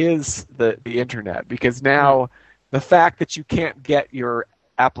possible is the internet, because now the fact that you can't get your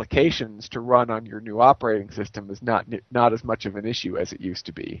applications to run on your new operating system is not as much of an issue as it used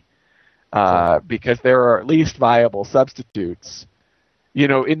to be, because there are at least viable substitutes.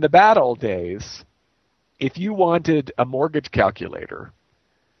 In the bad old days, if you wanted a mortgage calculator,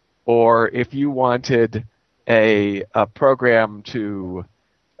 or if you wanted a program to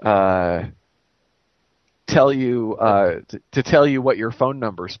tell you what your phone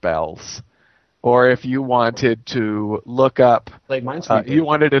number spells, or if you wanted to look up, you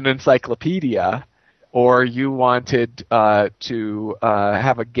wanted an encyclopedia, or you wanted to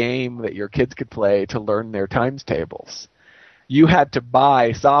have a game that your kids could play to learn their times tables, you had to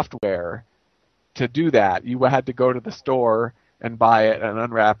buy software to do that. You had to go to the store and buy it and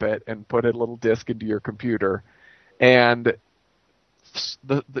unwrap it and put a little disk into your computer. And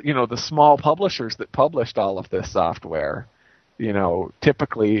the small publishers that published all of this software,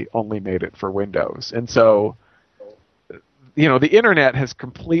 typically only made it for Windows. And so, the internet has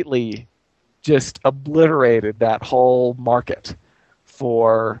completely just obliterated that whole market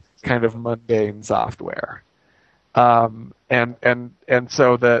for kind of mundane software. And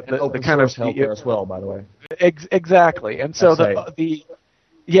so the kind of help there as well, by the way. Exactly. And so so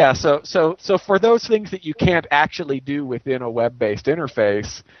for those things that you can't actually do within a web-based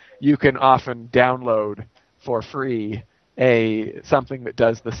interface, you can often download for free something that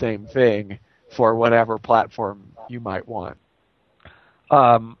does the same thing for whatever platform you might want.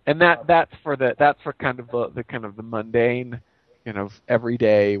 And that's for kind of the mundane,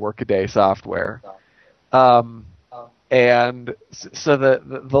 everyday workaday software. And so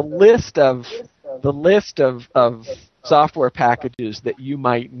the list of software packages that you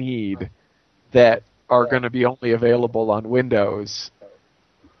might need that are going to be only available on Windows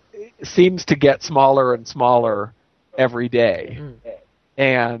seems to get smaller and smaller every day.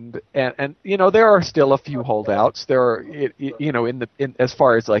 And there are still a few holdouts. There are as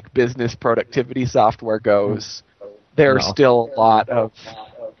far as like business productivity software goes, there are still a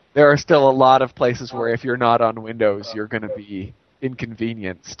lot of places where if you're not on Windows, you're going to be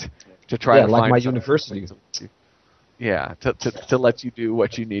inconvenienced to try to like find my university. Yeah, to let you do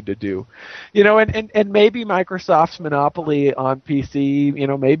what you need to do. And maybe Microsoft's monopoly on PC,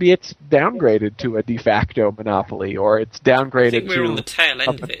 maybe it's downgraded to a de facto monopoly, or it's downgraded to... I think we're on the tail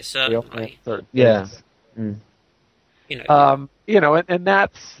end of it, certainly. Yeah. And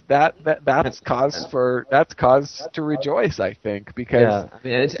that's cause to rejoice, I think, because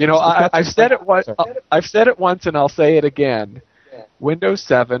I've said it once, and I'll say it again. Windows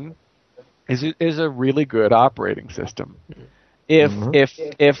 7 is a really good operating system.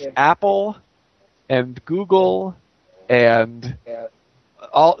 If Apple and Google and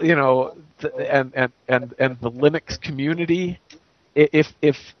all and the Linux community, if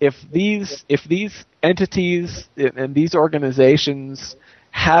these entities and these organizations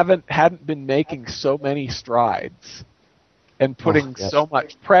hadn't been making so many strides and putting so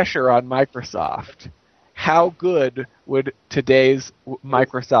much pressure on Microsoft, how good would today's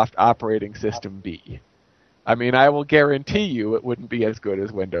Microsoft operating system be? I mean, I will guarantee you it wouldn't be as good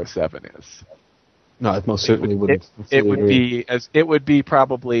as Windows 7 is. No, it most certainly wouldn't. It would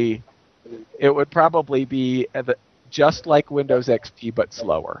probably be just like Windows XP but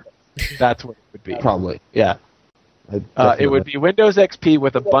slower. That's what it would be. Probably, yeah. It would be Windows XP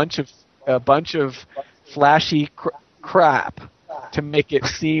with a bunch of flashy crap to make it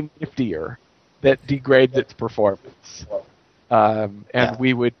seem niftier that degrades its performance.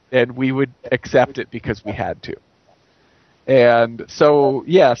 We would accept it because we had to. And so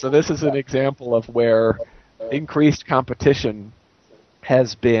this is an example of where increased competition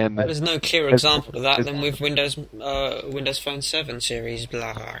has been. There's no clearer example of that than with Windows Phone 7 series,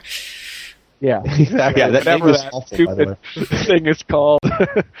 blah blah. Yeah, exactly. Whatever that stupid thing is called.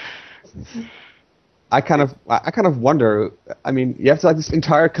 I kind of wonder. I mean, you have this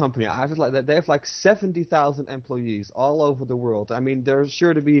entire company. I have like that. They have 70,000 employees all over the world. I mean, there's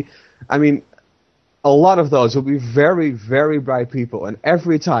sure to be. I mean, a lot of those will be very, very bright people. And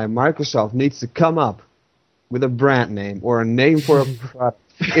every time Microsoft needs to come up with a brand name or a name for a product,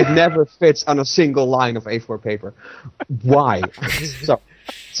 it never fits on a single line of A4 paper. Why?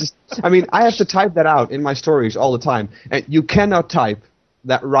 I have to type that out in my stories all the time. And you cannot type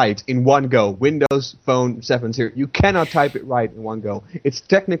that right in one go. Windows Phone 7 series. You cannot type it right in one go. It's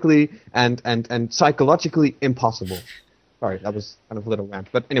technically and psychologically impossible. Sorry, that was kind of a little rant.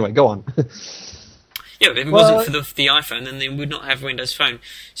 But anyway, go on. Yeah, if it wasn't for the iPhone, then they would not have Windows Phone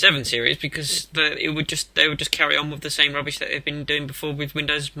 7 series because they would just carry on with the same rubbish that they've been doing before with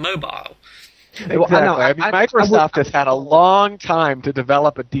Windows Mobile. Exactly. Microsoft has had a long time to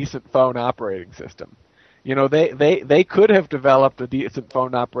develop a decent phone operating system. They could have developed a decent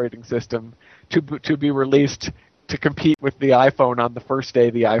phone operating system to be released to compete with the iPhone on the first day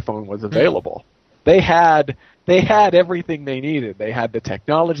the iPhone was available. They had everything they needed. They had the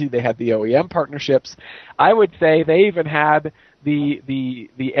technology. They had the OEM partnerships. I would say they even had the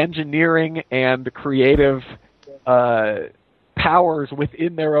engineering and creative powers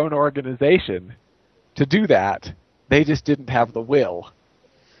within their own organization to do that. They just didn't have the will.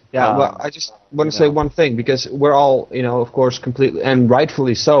 Yeah, well, I just want to say one thing, because we're all, of course, completely, and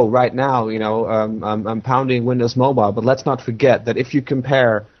rightfully so, right now, I'm pounding Windows Mobile, but let's not forget that if you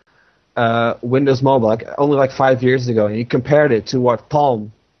compare Windows Mobile, only 5 years ago, and you compared it to what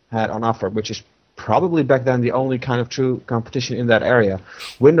Palm had on offer, which is probably back then the only kind of true competition in that area,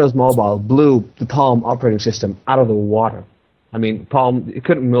 Windows Mobile blew the Palm operating system out of the water. I mean, Palm, it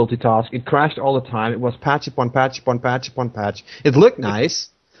couldn't multitask. It crashed all the time. It was patch upon patch upon patch upon patch. It looked nice,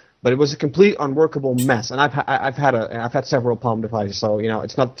 but it was a complete unworkable mess. And I've had several Palm devices, so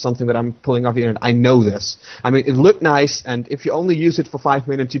it's not something that I'm pulling off the internet. I know this. I mean, it looked nice, and if you only use it for 5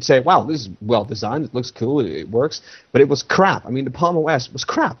 minutes, you'd say, "Wow, this is well designed. It looks cool. It works." But it was crap. I mean, the Palm OS was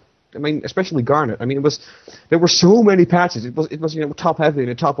crap. I mean, especially Garnet. I mean, there were so many patches. It was top heavy and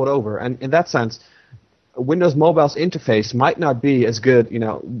it toppled over. And in that sense, Windows Mobile's interface might not be as good,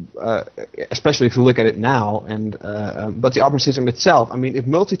 especially if you look at it now. But the operating system itself, I mean, it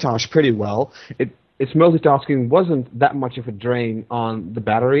multitasks pretty well. Its multitasking wasn't that much of a drain on the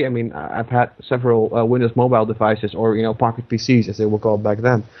battery. I mean, I've had several Windows Mobile devices, or pocket PCs as they were called back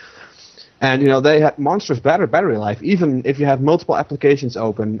then. And they had monstrous battery life, even if you have multiple applications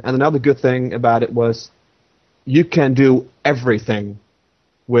open. And another good thing about it was you can do everything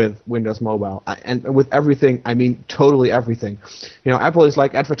with Windows Mobile. And with everything, I mean totally everything. Apple is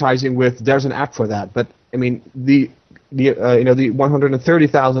advertising with there's an app for that, but I mean the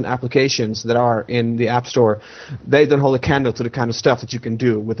 130,000 applications that are in the App Store, they don't hold a candle to the kind of stuff that you can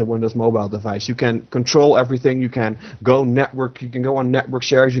do with a Windows Mobile device. You can control everything. You can go network. You can go on network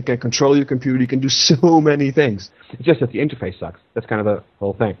shares. You can control your computer. You can do so many things. It's just that the interface sucks. That's kind of the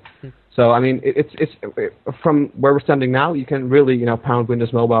whole thing. So, I mean, it's from where we're standing now, you can really, pound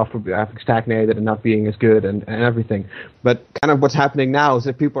Windows Mobile for having stagnated and not being as good and everything. But kind of what's happening now is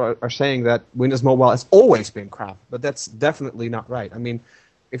that people are saying that Windows Mobile has always been crap, but that's definitely not right. I mean,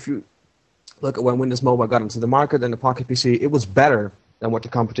 if you look at when Windows Mobile got into the market and the Pocket PC, it was better than what the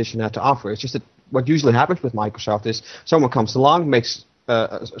competition had to offer. It's just that what usually happens with Microsoft is someone comes along, makes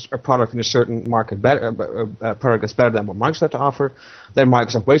a product in a certain market better, a product that's better than what Microsoft had to offer. Then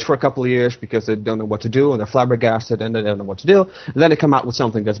Microsoft waits for a couple of years because they don't know what to do and they're flabbergasted and they don't know what to do. And then they come out with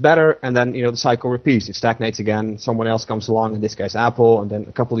something that's better, and then the cycle repeats. It stagnates again. Someone else comes along, in this case Apple, and then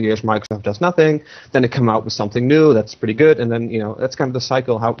a couple of years Microsoft does nothing. Then they come out with something new that's pretty good, and then that's kind of the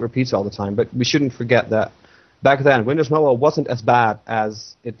cycle how it repeats all the time. But we shouldn't forget that back then Windows Mobile wasn't as bad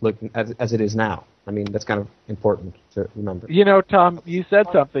as it looked as it is now. I mean, that's kind of important to remember. Tom, you said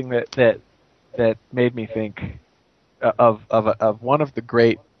something that made me think of one of the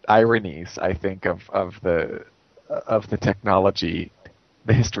great ironies, I think, of the technology,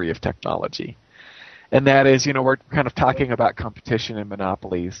 the history of technology, and that is, we're kind of talking about competition and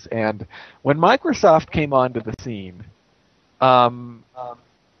monopolies. And when Microsoft came onto the scene,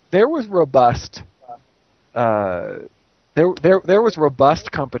 there was robust there was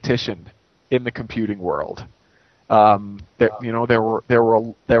robust competition in the computing world. There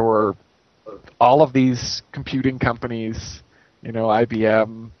were all of these computing companies,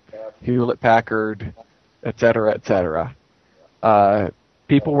 IBM, Hewlett Packard, et cetera.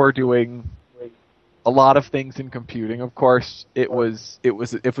 People were doing a lot of things in computing. Of course, it was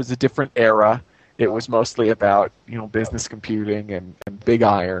a different era. It was mostly about business computing and big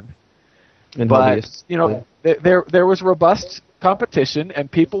iron. But there was robust competition, and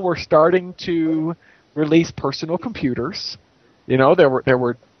people were starting to release personal computers. There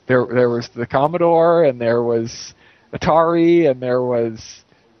was the Commodore, and there was Atari, and there was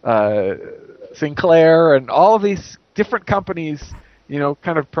Sinclair, and all of these different companies,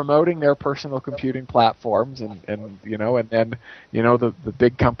 kind of promoting their personal computing platforms, and then the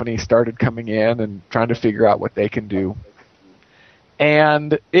big companies started coming in and trying to figure out what they can do.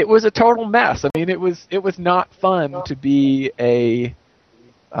 And it was a total mess. I mean, it was not fun to be it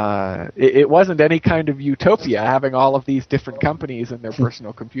wasn't any kind of utopia having all of these different companies and their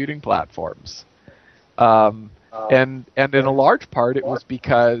personal computing platforms. And in a large part, it was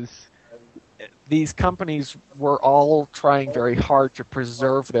because these companies were all trying very hard to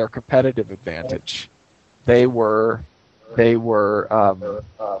preserve their competitive advantage. They were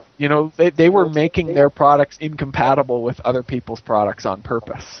making their products incompatible with other people's products on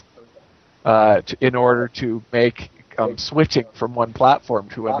purpose, in order to make switching from one platform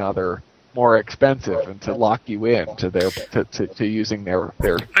to another more expensive and to lock you in to using their.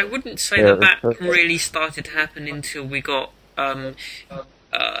 I wouldn't say that really started to happen until we got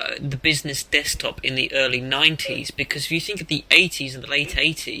the business desktop in the early 90s, because if you think of the 80s and the late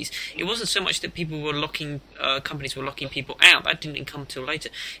 80s, it wasn't so much that people were companies were locking people out. That didn't come till later.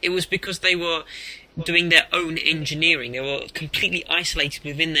 It was because they were doing their own engineering. They were completely isolated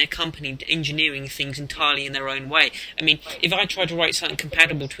within their company, engineering things entirely in their own way. I mean, if I try to write something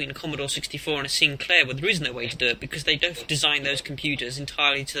compatible between a Commodore 64 and a Sinclair, well, there is no way to do it, because they don't design those computers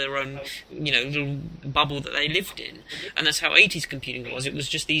entirely to their own, little bubble that they lived in. And that's how 80s computing was. It was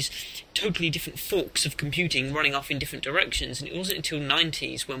just these totally different forks of computing running off in different directions. And it wasn't until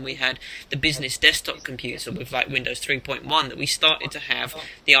 90s, when we had the business desktop computer with like Windows 3.1, that we started to have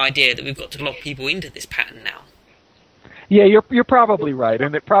the idea that we've got to lock people into this pattern now. Yeah, you're probably right,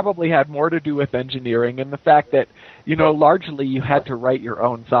 and it probably had more to do with engineering and the fact that largely you had to write your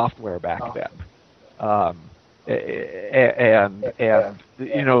own software back then,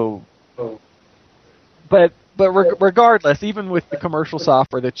 but regardless, even with the commercial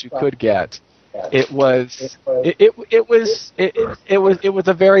software that you could get, it was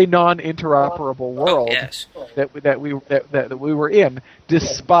a very non-interoperable world. Oh, yes. that we were in,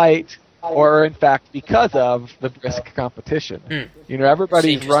 despite, or in fact because of, the brisk competition.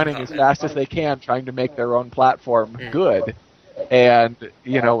 Everybody's running as fast as they can, trying to make their own platform good, and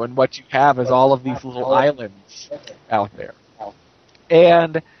and what you have is all of these little islands out there.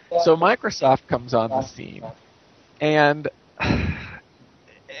 And so Microsoft comes on the scene, and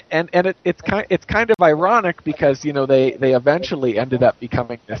it's kind of ironic, because they eventually ended up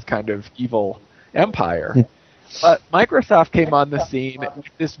becoming this kind of evil empire. But Microsoft came on the scene with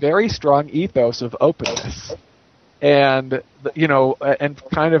this very strong ethos of openness, and and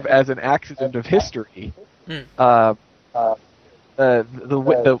kind of as an accident of history, the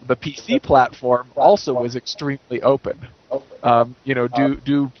PC platform also was extremely open.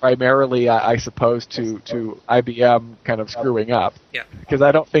 Due primarily, I suppose, to IBM kind of screwing up. Yeah. Because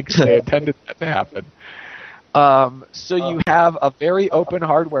I don't think they intended that to happen. So you have a very open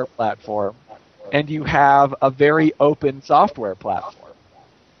hardware platform, and you have a very open software platform.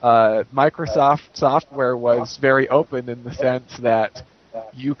 Microsoft software was very open in the sense that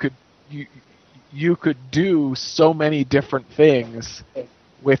you you could do so many different things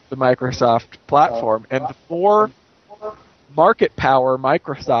with the Microsoft platform, and the more market power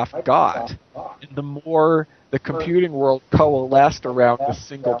Microsoft got, and the more the computing world coalesced around a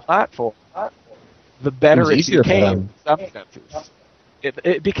single platform, the better it became in some senses.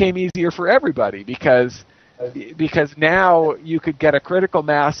 It became easier for everybody because now you could get a critical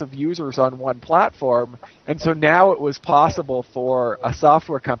mass of users on one platform, and so now it was possible for a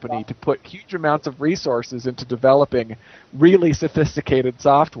software company to put huge amounts of resources into developing really sophisticated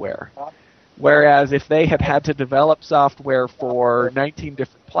software. Whereas if they had to develop software for 19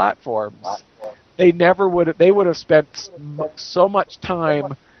 different platforms, they would have spent so much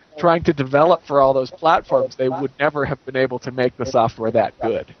time trying to develop for all those platforms, they would never have been able to make the software that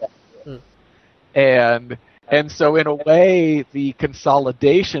good. And so in a way, the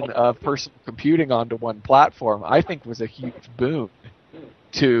consolidation of personal computing onto one platform, I think, was a huge boon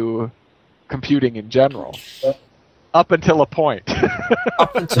to computing in general. Up until a point.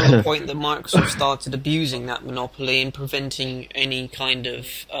 Up until the point that Microsoft started abusing that monopoly and preventing any kind of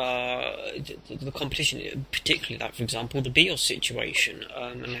the competition, particularly that, for example, the BIOS situation,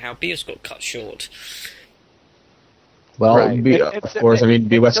 and how BIOS got cut short. Well, right. Of course, I mean,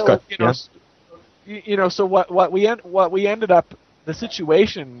 BIOS cut. So what we ended up, the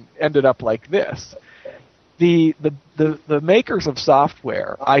situation ended up like this. The makers of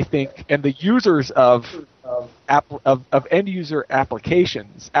software, I think, and the users of end user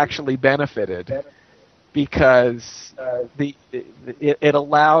applications actually benefited because it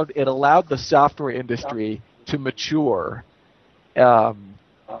allowed the software industry to mature, so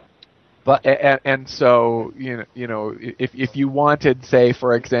if you wanted, say,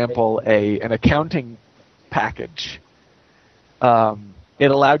 for example, an accounting package,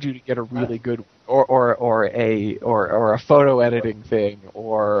 it allowed you to get a really good or a photo editing thing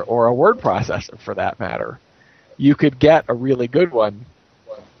or a word processor for that matter. You could get a really good one,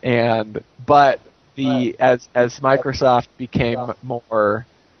 but as Microsoft became more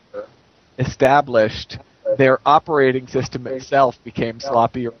established, their operating system itself became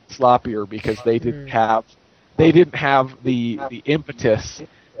sloppier because they didn't have the impetus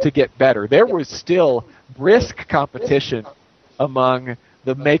to get better. There was still brisk competition among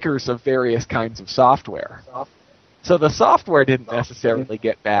the makers of various kinds of software. So the software didn't necessarily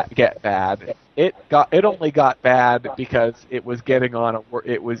get bad. It only got bad because it was running on a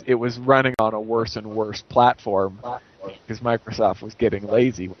worse and worse platform because Microsoft was getting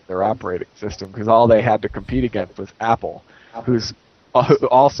lazy with their operating system because all they had to compete against was Apple, who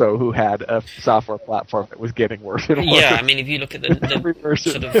had a software platform that was getting worse and worse. Yeah, I mean, if you look at the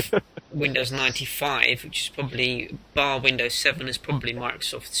sort of Windows 95, which is probably, bar Windows 7, is probably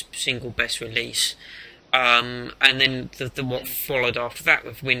Microsoft's single best release. And then what followed after that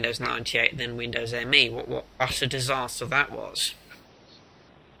with Windows 98 and then Windows ME, what utter disaster that was.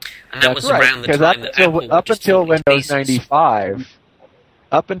 And that was around the time that Apple up until Windows 95,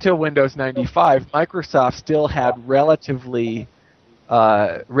 Microsoft still had relatively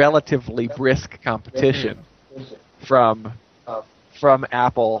brisk competition from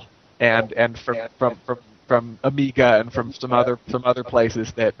Apple and from Amiga and from some other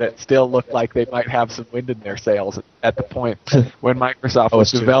places that still looked like they might have some wind in their sails at the point when Microsoft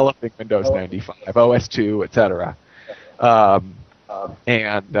was developing Windows 95, OS2, etc.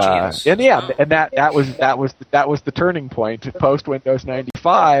 And that was the turning point. Post Windows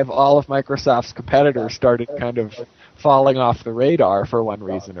 95, all of Microsoft's competitors started kind of falling off the radar for one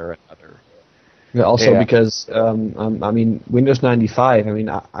reason or another. Yeah, also because Windows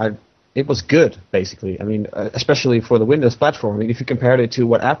 95. It was good, basically. Especially for the Windows platform. If you compared it to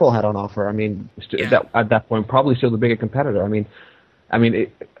what Apple had on offer, at that point, probably still the bigger competitor.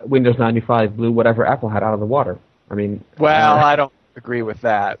 Windows 95 blew whatever Apple had out of the water. I don't agree with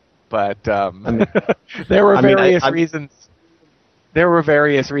that, but there were various reasons. There were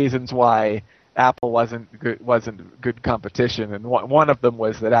various reasons why Apple wasn't good competition, and one of them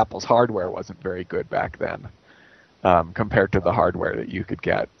was that Apple's hardware wasn't very good back then, compared to the hardware that you could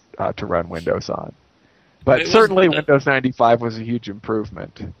get to run Windows on. But certainly Windows 95 was a huge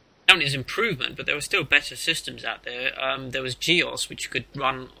improvement. Not only as improvement, but there were still better systems out there. There was GEOS, which could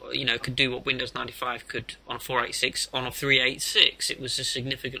run, could do what Windows 95 could on a 486, on a 386. It was a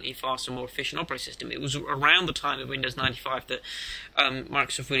significantly faster, more efficient operating system. It was around the time of Windows 95 that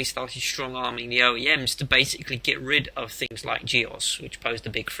Microsoft really started strong-arming the OEMs to basically get rid of things like GEOS, which posed a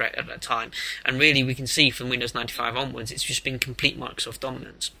big threat at that time. And really, we can see from Windows 95 onwards, it's just been complete Microsoft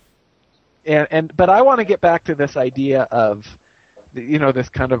dominance. But I want to get back to this idea of this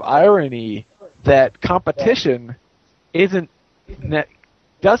kind of irony that competition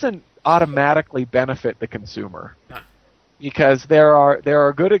doesn't automatically benefit the consumer, because there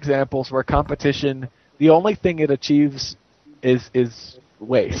are good examples where competition, the only thing it achieves is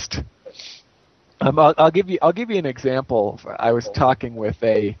waste. I'll give you an example. I was talking with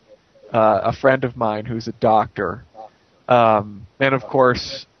a friend of mine who's a doctor, and of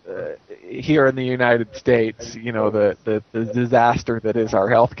course, here in the United States, the disaster that is our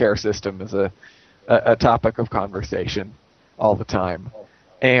healthcare system is a topic of conversation all the time,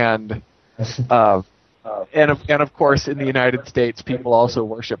 and of course, in the United States, people also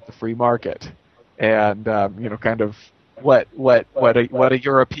worship the free market, and kind of what a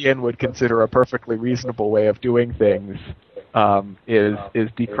European would consider a perfectly reasonable way of doing things is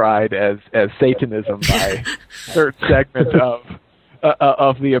decried as Satanism by certain segments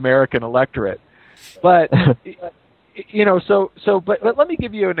of the American electorate. But but let me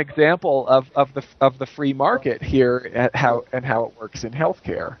give you an example of the free market here and how it works in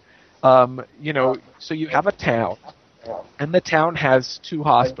healthcare. So you have a town, and the town has 2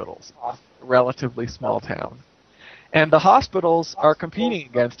 hospitals, a relatively small town. And the hospitals are competing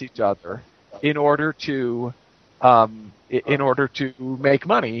against each other in order to make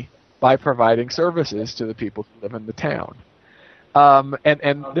money by providing services to the people who live in the town.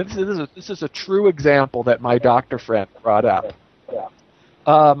 And this is a true example that my doctor friend brought up.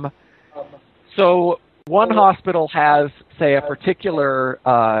 So one hospital has, say, a particular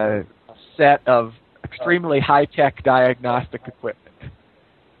set of extremely high-tech diagnostic equipment.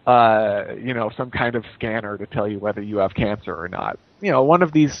 Some kind of scanner to tell you whether you have cancer or not. One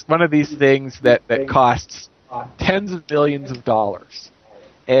of these things that costs tens of millions of dollars,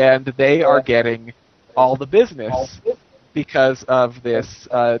 and they are getting all the business because of this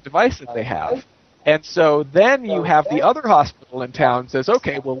device that they have. And so then you have the other hospital in town says,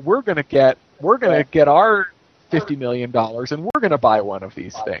 okay, well, we're going to get our $50 million, and we're going to buy one of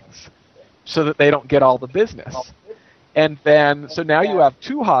these things, so that they don't get all the business. And then, so now you have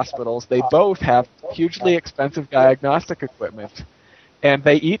 2 hospitals. They both have hugely expensive diagnostic equipment, and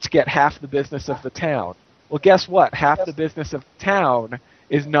they each get half the business of the town. Well, guess what? Half the business of the town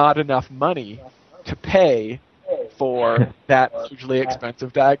is not enough money to pay for that hugely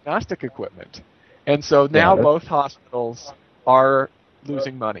expensive diagnostic equipment. And so now both hospitals are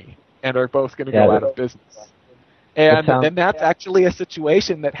losing money and are both going to go out of business. And that's actually a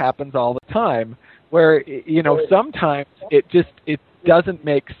situation that happens all the time, where sometimes it doesn't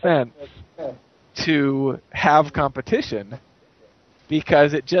make sense to have competition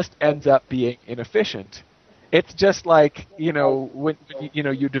because it just ends up being inefficient. It's just like when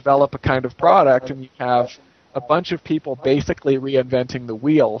you develop a kind of product and you have a bunch of people basically reinventing the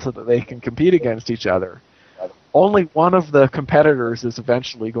wheel so that they can compete against each other. Only one of the competitors is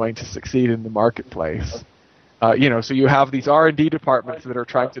eventually going to succeed in the marketplace. So you have these R&D departments that are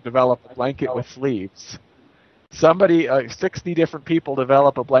trying to develop a blanket with sleeves. 60 different people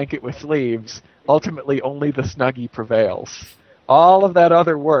develop a blanket with sleeves. Ultimately, only the Snuggie prevails. All of that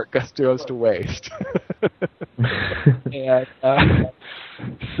other work goes to waste. And,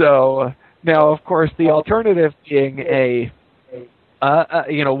 so now, of course, the alternative being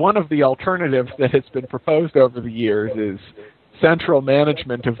one of the alternatives that has been proposed over the years is central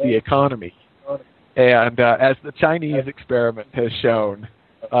management of the economy. And as the Chinese experiment has shown,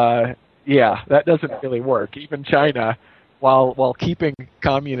 that doesn't really work. Even China, while keeping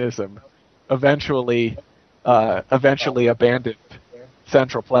communism, eventually abandoned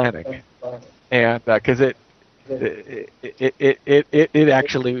central planning, and because it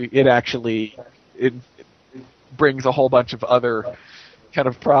brings a whole bunch of other kind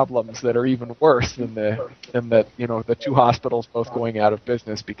of problems that are even worse than the 2 hospitals both going out of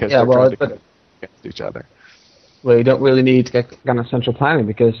business because they're trying to compete against each other. Well, you don't really need kind of central planning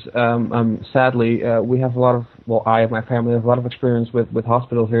because, sadly, we have I and my family have a lot of experience with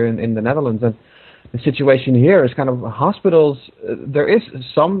hospitals here in the Netherlands, and the situation here is kind of hospitals. There is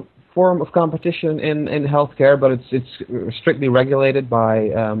some form of competition in healthcare, but it's strictly regulated by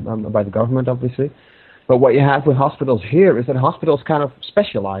the government, obviously. But what you have with hospitals here is that hospitals kind of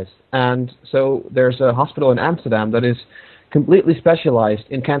specialize, and so there's a hospital in Amsterdam that is completely specialized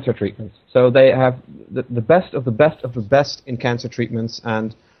in cancer treatments. So they have the best of the best of the best in cancer treatments.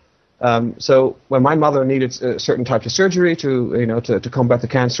 And so when my mother needed certain types of surgery to combat the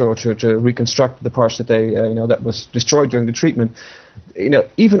cancer or to reconstruct the parts that that was destroyed during the treatment,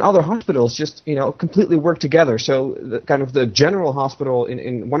 even other hospitals just completely work together. So the general hospital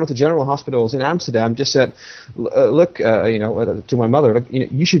in one of the general hospitals in Amsterdam just said, look, to my mother, look,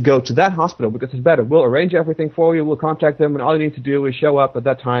 you should go to that hospital because it's better. We'll arrange everything for you. We'll contact them, and all you need to do is show up at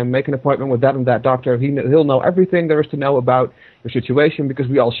that time, make an appointment with that and that doctor. He'll know everything there is to know about your situation because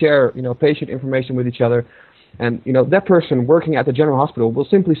we all share patient information with each other. And that person working at the general hospital will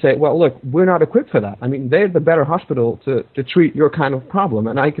simply say, well, look, we're not equipped for that. I mean, they're the better hospital to treat your kind of problem.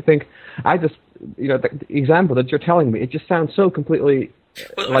 And the example that you're telling me, it just sounds so completely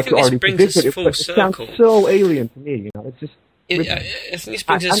like you already predicted it, but it sounds so alien to me. It's just... I think this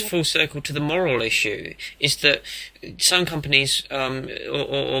brings us full circle to the moral issue, is that some companies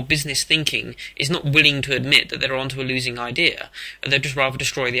or business thinking is not willing to admit that they're onto a losing idea. They'd just rather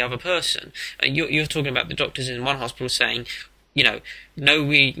destroy the other person. You're talking about the doctors in one hospital saying, no,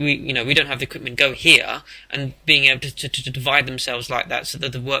 we don't have the equipment, go here, and being able to divide themselves like that so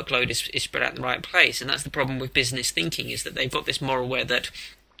that the workload is spread out in the right place. And that's the problem with business thinking, is that they've got this moral where that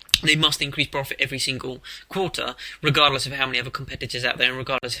they must increase profit every single quarter, regardless of how many other competitors out there, and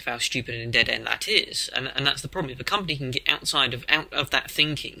regardless of how stupid and dead end that is. And that's the problem. If a company can get out of that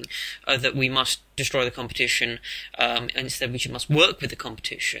thinking that we must destroy the competition, and instead we must work with the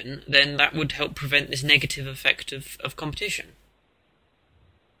competition, then that would help prevent this negative effect of competition.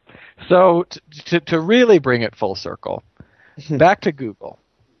 So to really bring it full circle, back to Google.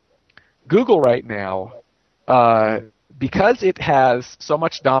 Google right now, because it has so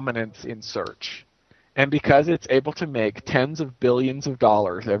much dominance in search, and because it's able to make tens of billions of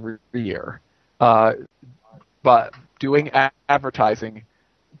dollars every year, but doing advertising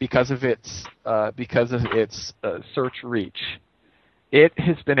because of its search reach, it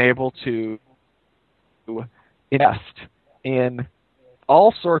has been able to invest in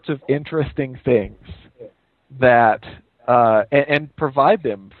all sorts of interesting things that and provide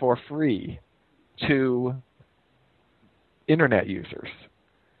them for free to internet users.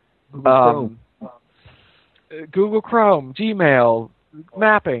 Google Chrome, Gmail,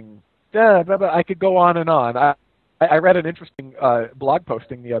 mapping. I could go on and on. I read an interesting blog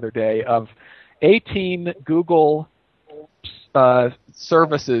posting the other day of 18 Google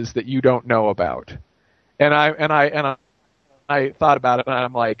services that you don't know about, and I thought about it, and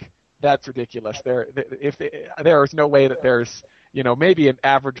I'm like, that's ridiculous. There is no way that there's, maybe an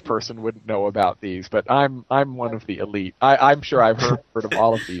average person wouldn't know about these, but I'm one of the elite. I'm sure I've heard of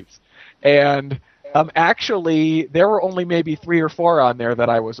all of these. And actually, there were only maybe 3 or 4 on there that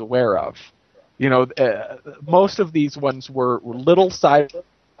I was aware of. Most of these ones were little side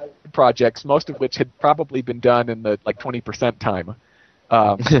projects, most of which had probably been done in the 20% time.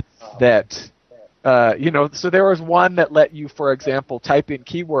 So there was one that let you, for example, type in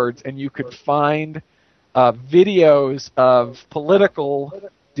keywords and you could find videos of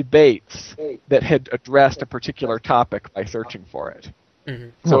political debates that had addressed a particular topic by searching for it.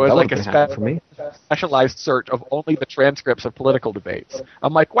 Mm-hmm. So it was like a specialized search of only the transcripts of political debates.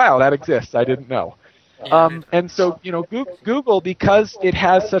 I'm like, wow, that exists. I didn't know. And so, Google, because it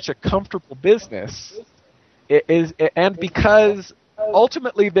has such a comfortable business, and because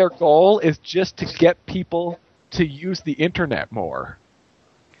ultimately their goal is just to get people to use the internet more.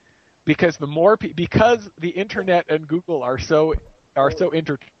 Because because the internet and Google are so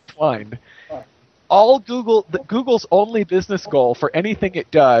intertwined, Google's only business goal for anything it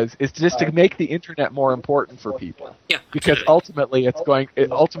does is just to make the internet more important for people. Yeah, because ultimately that's going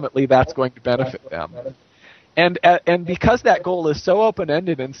to benefit them. And because that goal is so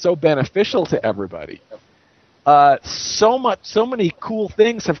open-ended and so beneficial to everybody, so many cool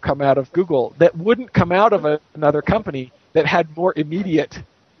things have come out of Google that wouldn't come out of another company that had more immediate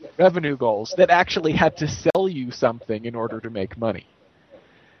revenue goals, that actually had to sell you something in order to make money.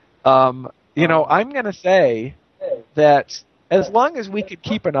 I'm going to say that as long as we could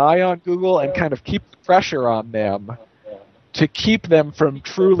keep an eye on Google and kind of keep the pressure on them to keep them from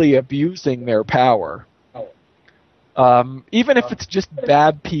truly abusing their power, even if it's just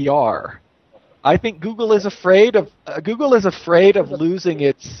bad PR, I think Google is afraid of losing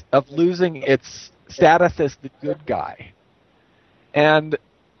its status as the good guy, and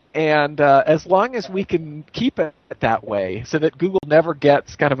as long as we can keep it that way, so that Google never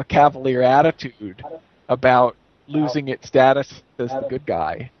gets kind of a cavalier attitude about losing its status as the good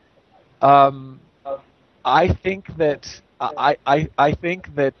guy, I think that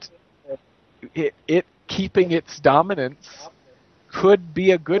it keeping its dominance could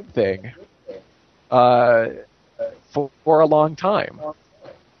be a good thing for a long time.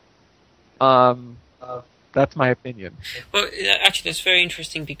 That's my opinion. Well, actually, that's very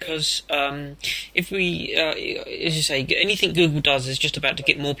interesting because if we, as you say, anything Google does is just about to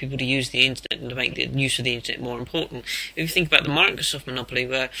get more people to use the internet and to make the use of the internet more important. If you think about the Microsoft monopoly,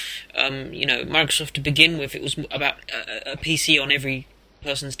 where Microsoft to begin with, it was about a PC on every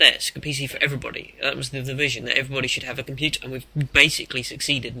person's desk, a PC for everybody. That was the vision, that everybody should have a computer, and we've basically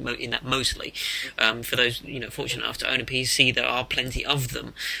succeeded in that mostly. For those fortunate enough to own a PC, there are plenty of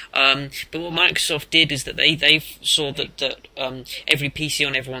them. But what Microsoft did is that they saw that every PC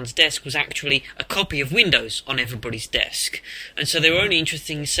on everyone's desk was actually a copy of Windows on everybody's desk, and so they were only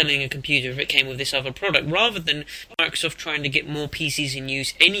interested in selling a computer if it came with this other product, rather than Microsoft trying to get more PCs in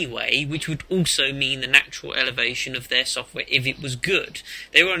use anyway, which would also mean the natural elevation of their software if it was good.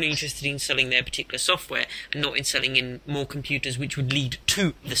 They were only interested in selling their particular software and not in selling in more computers, which would lead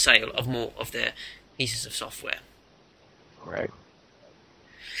to the sale of more of their pieces of software. Right.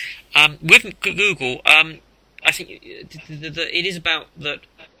 With Google, I think it is about that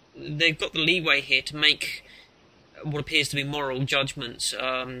they've got the leeway here to make what appears to be moral judgments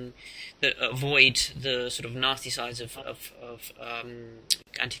that avoid the sort of nasty sides of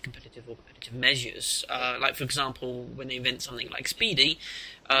anti-competitive or competitive measures. Like, for example, when they invent something like Speedy,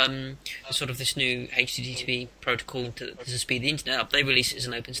 sort of this new HTTP protocol to speed the internet up, they release it as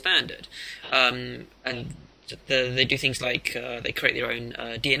an open standard. And they do things like they create their own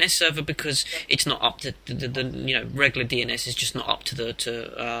DNS server because it's not up to the regular DNS is just not up to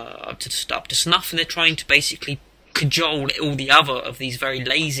snuff, and they're trying to basically cajole all the other of these very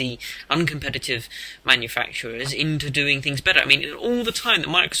lazy, uncompetitive manufacturers into doing things better. I mean, all the time that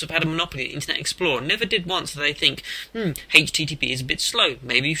Microsoft had a monopoly on Internet Explorer, never did once that they think, HTTP is a bit slow,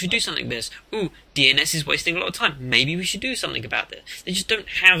 maybe we should do something with this. Ooh, DNS is wasting a lot of time, maybe we should do something about this. They just don't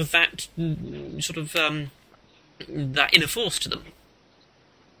have that sort of that inner force to them.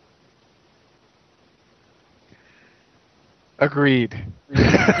 Agreed.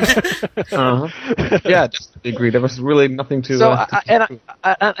 Yeah, definitely agreed. There was really nothing to. So,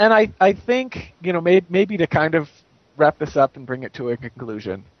 I think maybe to kind of wrap this up and bring it to a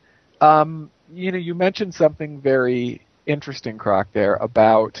conclusion. You mentioned something very interesting, Kroc, there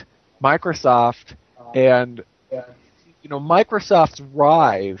about Microsoft and Microsoft's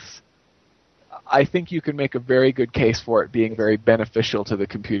rise. I think you can make a very good case for it being very beneficial to the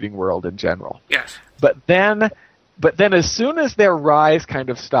computing world in general. Yes. But then as soon as their rise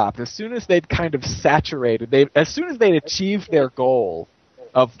kind of stopped, as soon as they'd kind of saturated, as soon as they'd achieved their goal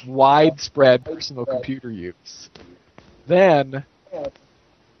of widespread personal computer use, then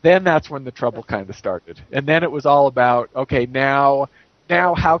that's when the trouble kind of started. And then it was all about, okay, now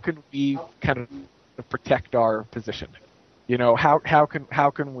how can we kind of protect our position? How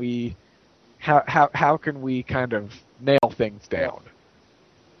can we kind of nail things down?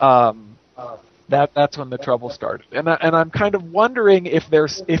 That's when the trouble started, and I'm kind of wondering if there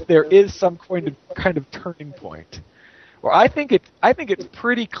is some kind of turning point. Well, I think it's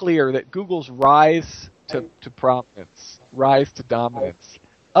pretty clear that Google's rise to prominence, rise to dominance,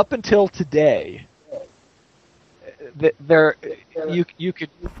 up until today, you could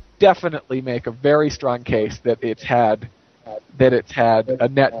definitely make a very strong case that it's had a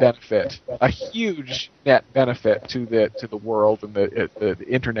net benefit, a huge net benefit to the world and the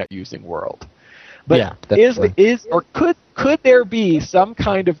internet using world. But could there be some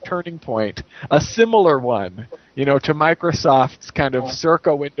kind of turning point, a similar one, to Microsoft's kind of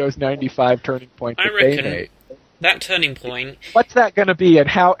circa Windows 95 turning point that they made? That turning point. What's that going to be, and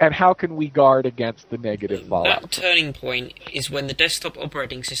how can we guard against the negative fallout? That turning point is when the desktop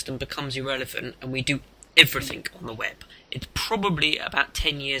operating system becomes irrelevant and we do everything on the web. It's probably about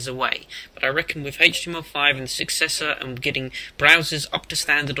 10 years away, but I reckon with HTML5 and the successor and getting browsers up to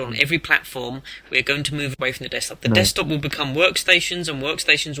standard on every platform, we're going to move away from the desktop. The desktop will become workstations, and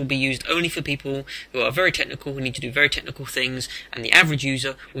workstations will be used only for people who are very technical, who need to do very technical things, and the average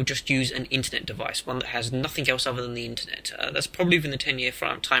user will just use an internet device, one that has nothing else other than the internet. That's probably within the 10-year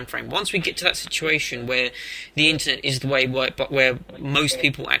time frame. Once we get to that situation where the internet is the way where most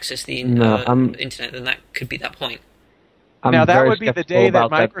people access the internet, then that could be that point. Now that would be the day that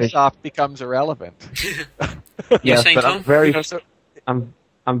Microsoft becomes irrelevant. Yes, saying, but Tom?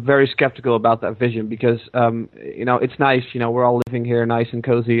 I'm very skeptical about that vision because it's nice. We're all living here, nice and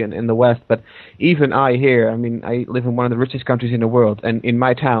cozy, in the West. But even I here, I live in one of the richest countries in the world, and in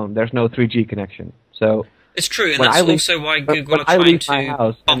my town there's no 3G connection. So it's true, and that's also why Google are trying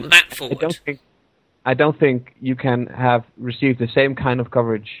to bump that forward. I don't think you can have received the same kind of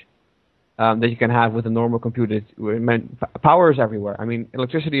coverage that you can have with a normal computer. Power is everywhere.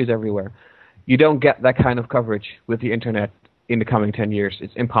 Electricity is everywhere. You don't get that kind of coverage with the internet in the coming 10 years.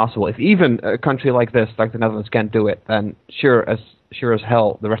 It's impossible. If even a country like this, like the Netherlands, can't do it, then sure as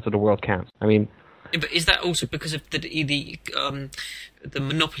hell the rest of the world can't. I mean, yeah, but is that also because of the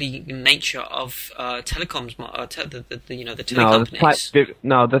monopoly nature of telecoms, the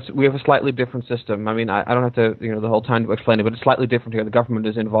telecompanies? We have a slightly different system. I mean, I don't have to the whole time to explain it, but it's slightly different here. The government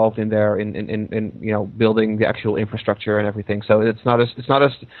is involved in building the actual infrastructure and everything. So it's not as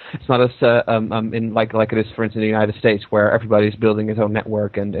in like it is, for instance, in the United States, where everybody's building his own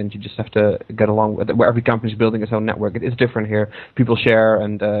network and you just have to get along with it. Where every company's building its own network. It is different here. People share,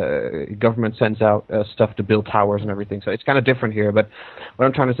 and government sends out stuff to build towers and everything. So it's kind of different here. But what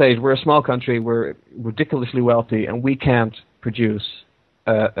I'm trying to say is we're a small country, we're ridiculously wealthy, and we can't produce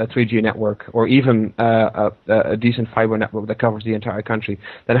a 3G network or even a decent fiber network that covers the entire country.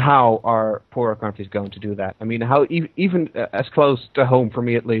 Then how are poorer countries going to do that? I mean, how even as close to home, for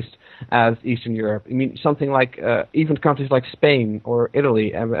me at least, as Eastern Europe. I mean, something like even countries like Spain or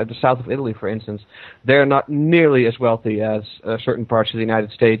Italy, at the south of Italy, for instance, they're not nearly as wealthy as certain parts of the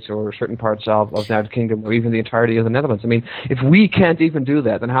United States or certain parts of the United Kingdom or even the entirety of the Netherlands. I mean, if we can't even do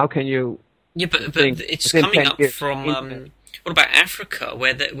that, then how can you? Yeah, but it's coming up from. What about Africa,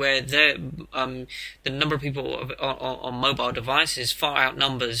 where the number of people on mobile devices far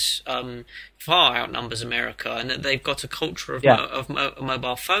outnumbers America, and that they've got a culture of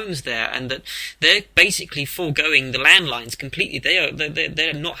mobile phones there, and that they're basically foregoing the landlines completely.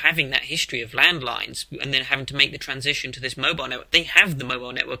 They're not having that history of landlines, and then having to make the transition to this mobile network. They have the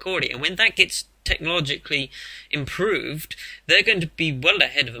mobile network already, and when that gets technologically improved, they're going to be well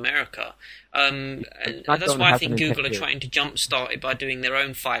ahead of America. And that's why I think Google are trying to jumpstart it by doing their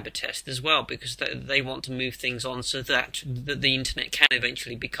own fiber test as well, because they want to move things on so that the internet can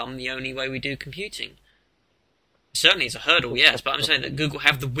eventually become the only way we do computing. Certainly it's a hurdle, yes, but I'm saying that Google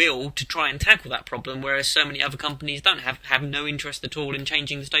have the will to try and tackle that problem, whereas so many other companies don't have no interest at all in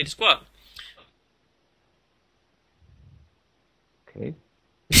changing the status quo. Okay.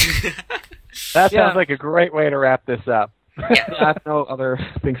 That sounds like a great way to wrap this up. Yeah. I have no other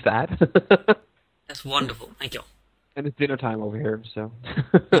things to add. That's wonderful. Thank you. And it's dinner time over here, so.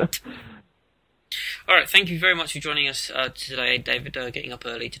 All right. Thank you very much for joining us today, David. Getting up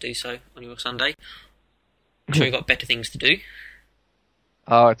early to do so on your Sunday. I'm sure you've got better things to do.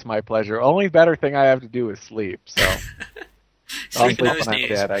 Oh, it's my pleasure. Only better thing I have to do is sleep. So I'll sleep when I'm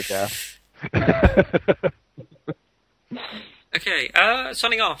dead, I guess. Okay,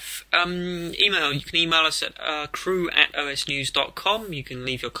 signing off. Email. You can email us at crew@osnews.com. You can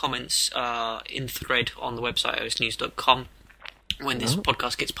leave your comments in the thread on the website osnews.com when this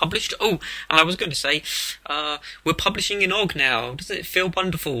podcast gets published. Oh, and I was going to say, we're publishing in OGG now. Doesn't it feel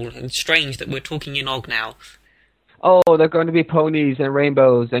wonderful and strange that we're talking in OGG now? Oh, there are going to be ponies and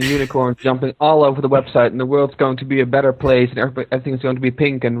rainbows and unicorns jumping all over the website, and the world's going to be a better place, and everything's going to be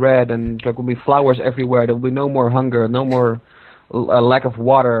pink and red, and there will be flowers everywhere. There will be no more hunger, no more lack of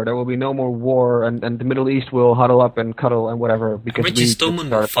water. There will be no more war, and the Middle East will huddle up and cuddle and whatever. Because Richard Stallman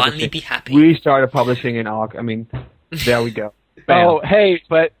will finally be happy. We started publishing in OGG. I mean, there we go. Bam. Oh, hey,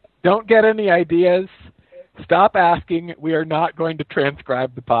 but don't get any ideas. Stop asking. We are not going to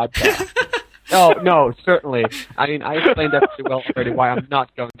transcribe the podcast. No, certainly. I mean, I explained that pretty well already, why I'm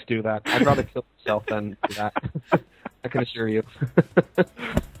not going to do that. I'd rather kill myself than do that. I can assure you.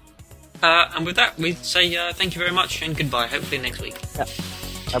 And with that, we say thank you very much and goodbye. Hopefully next week. Yeah.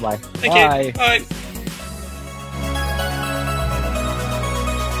 Bye-bye. Thank you. Bye.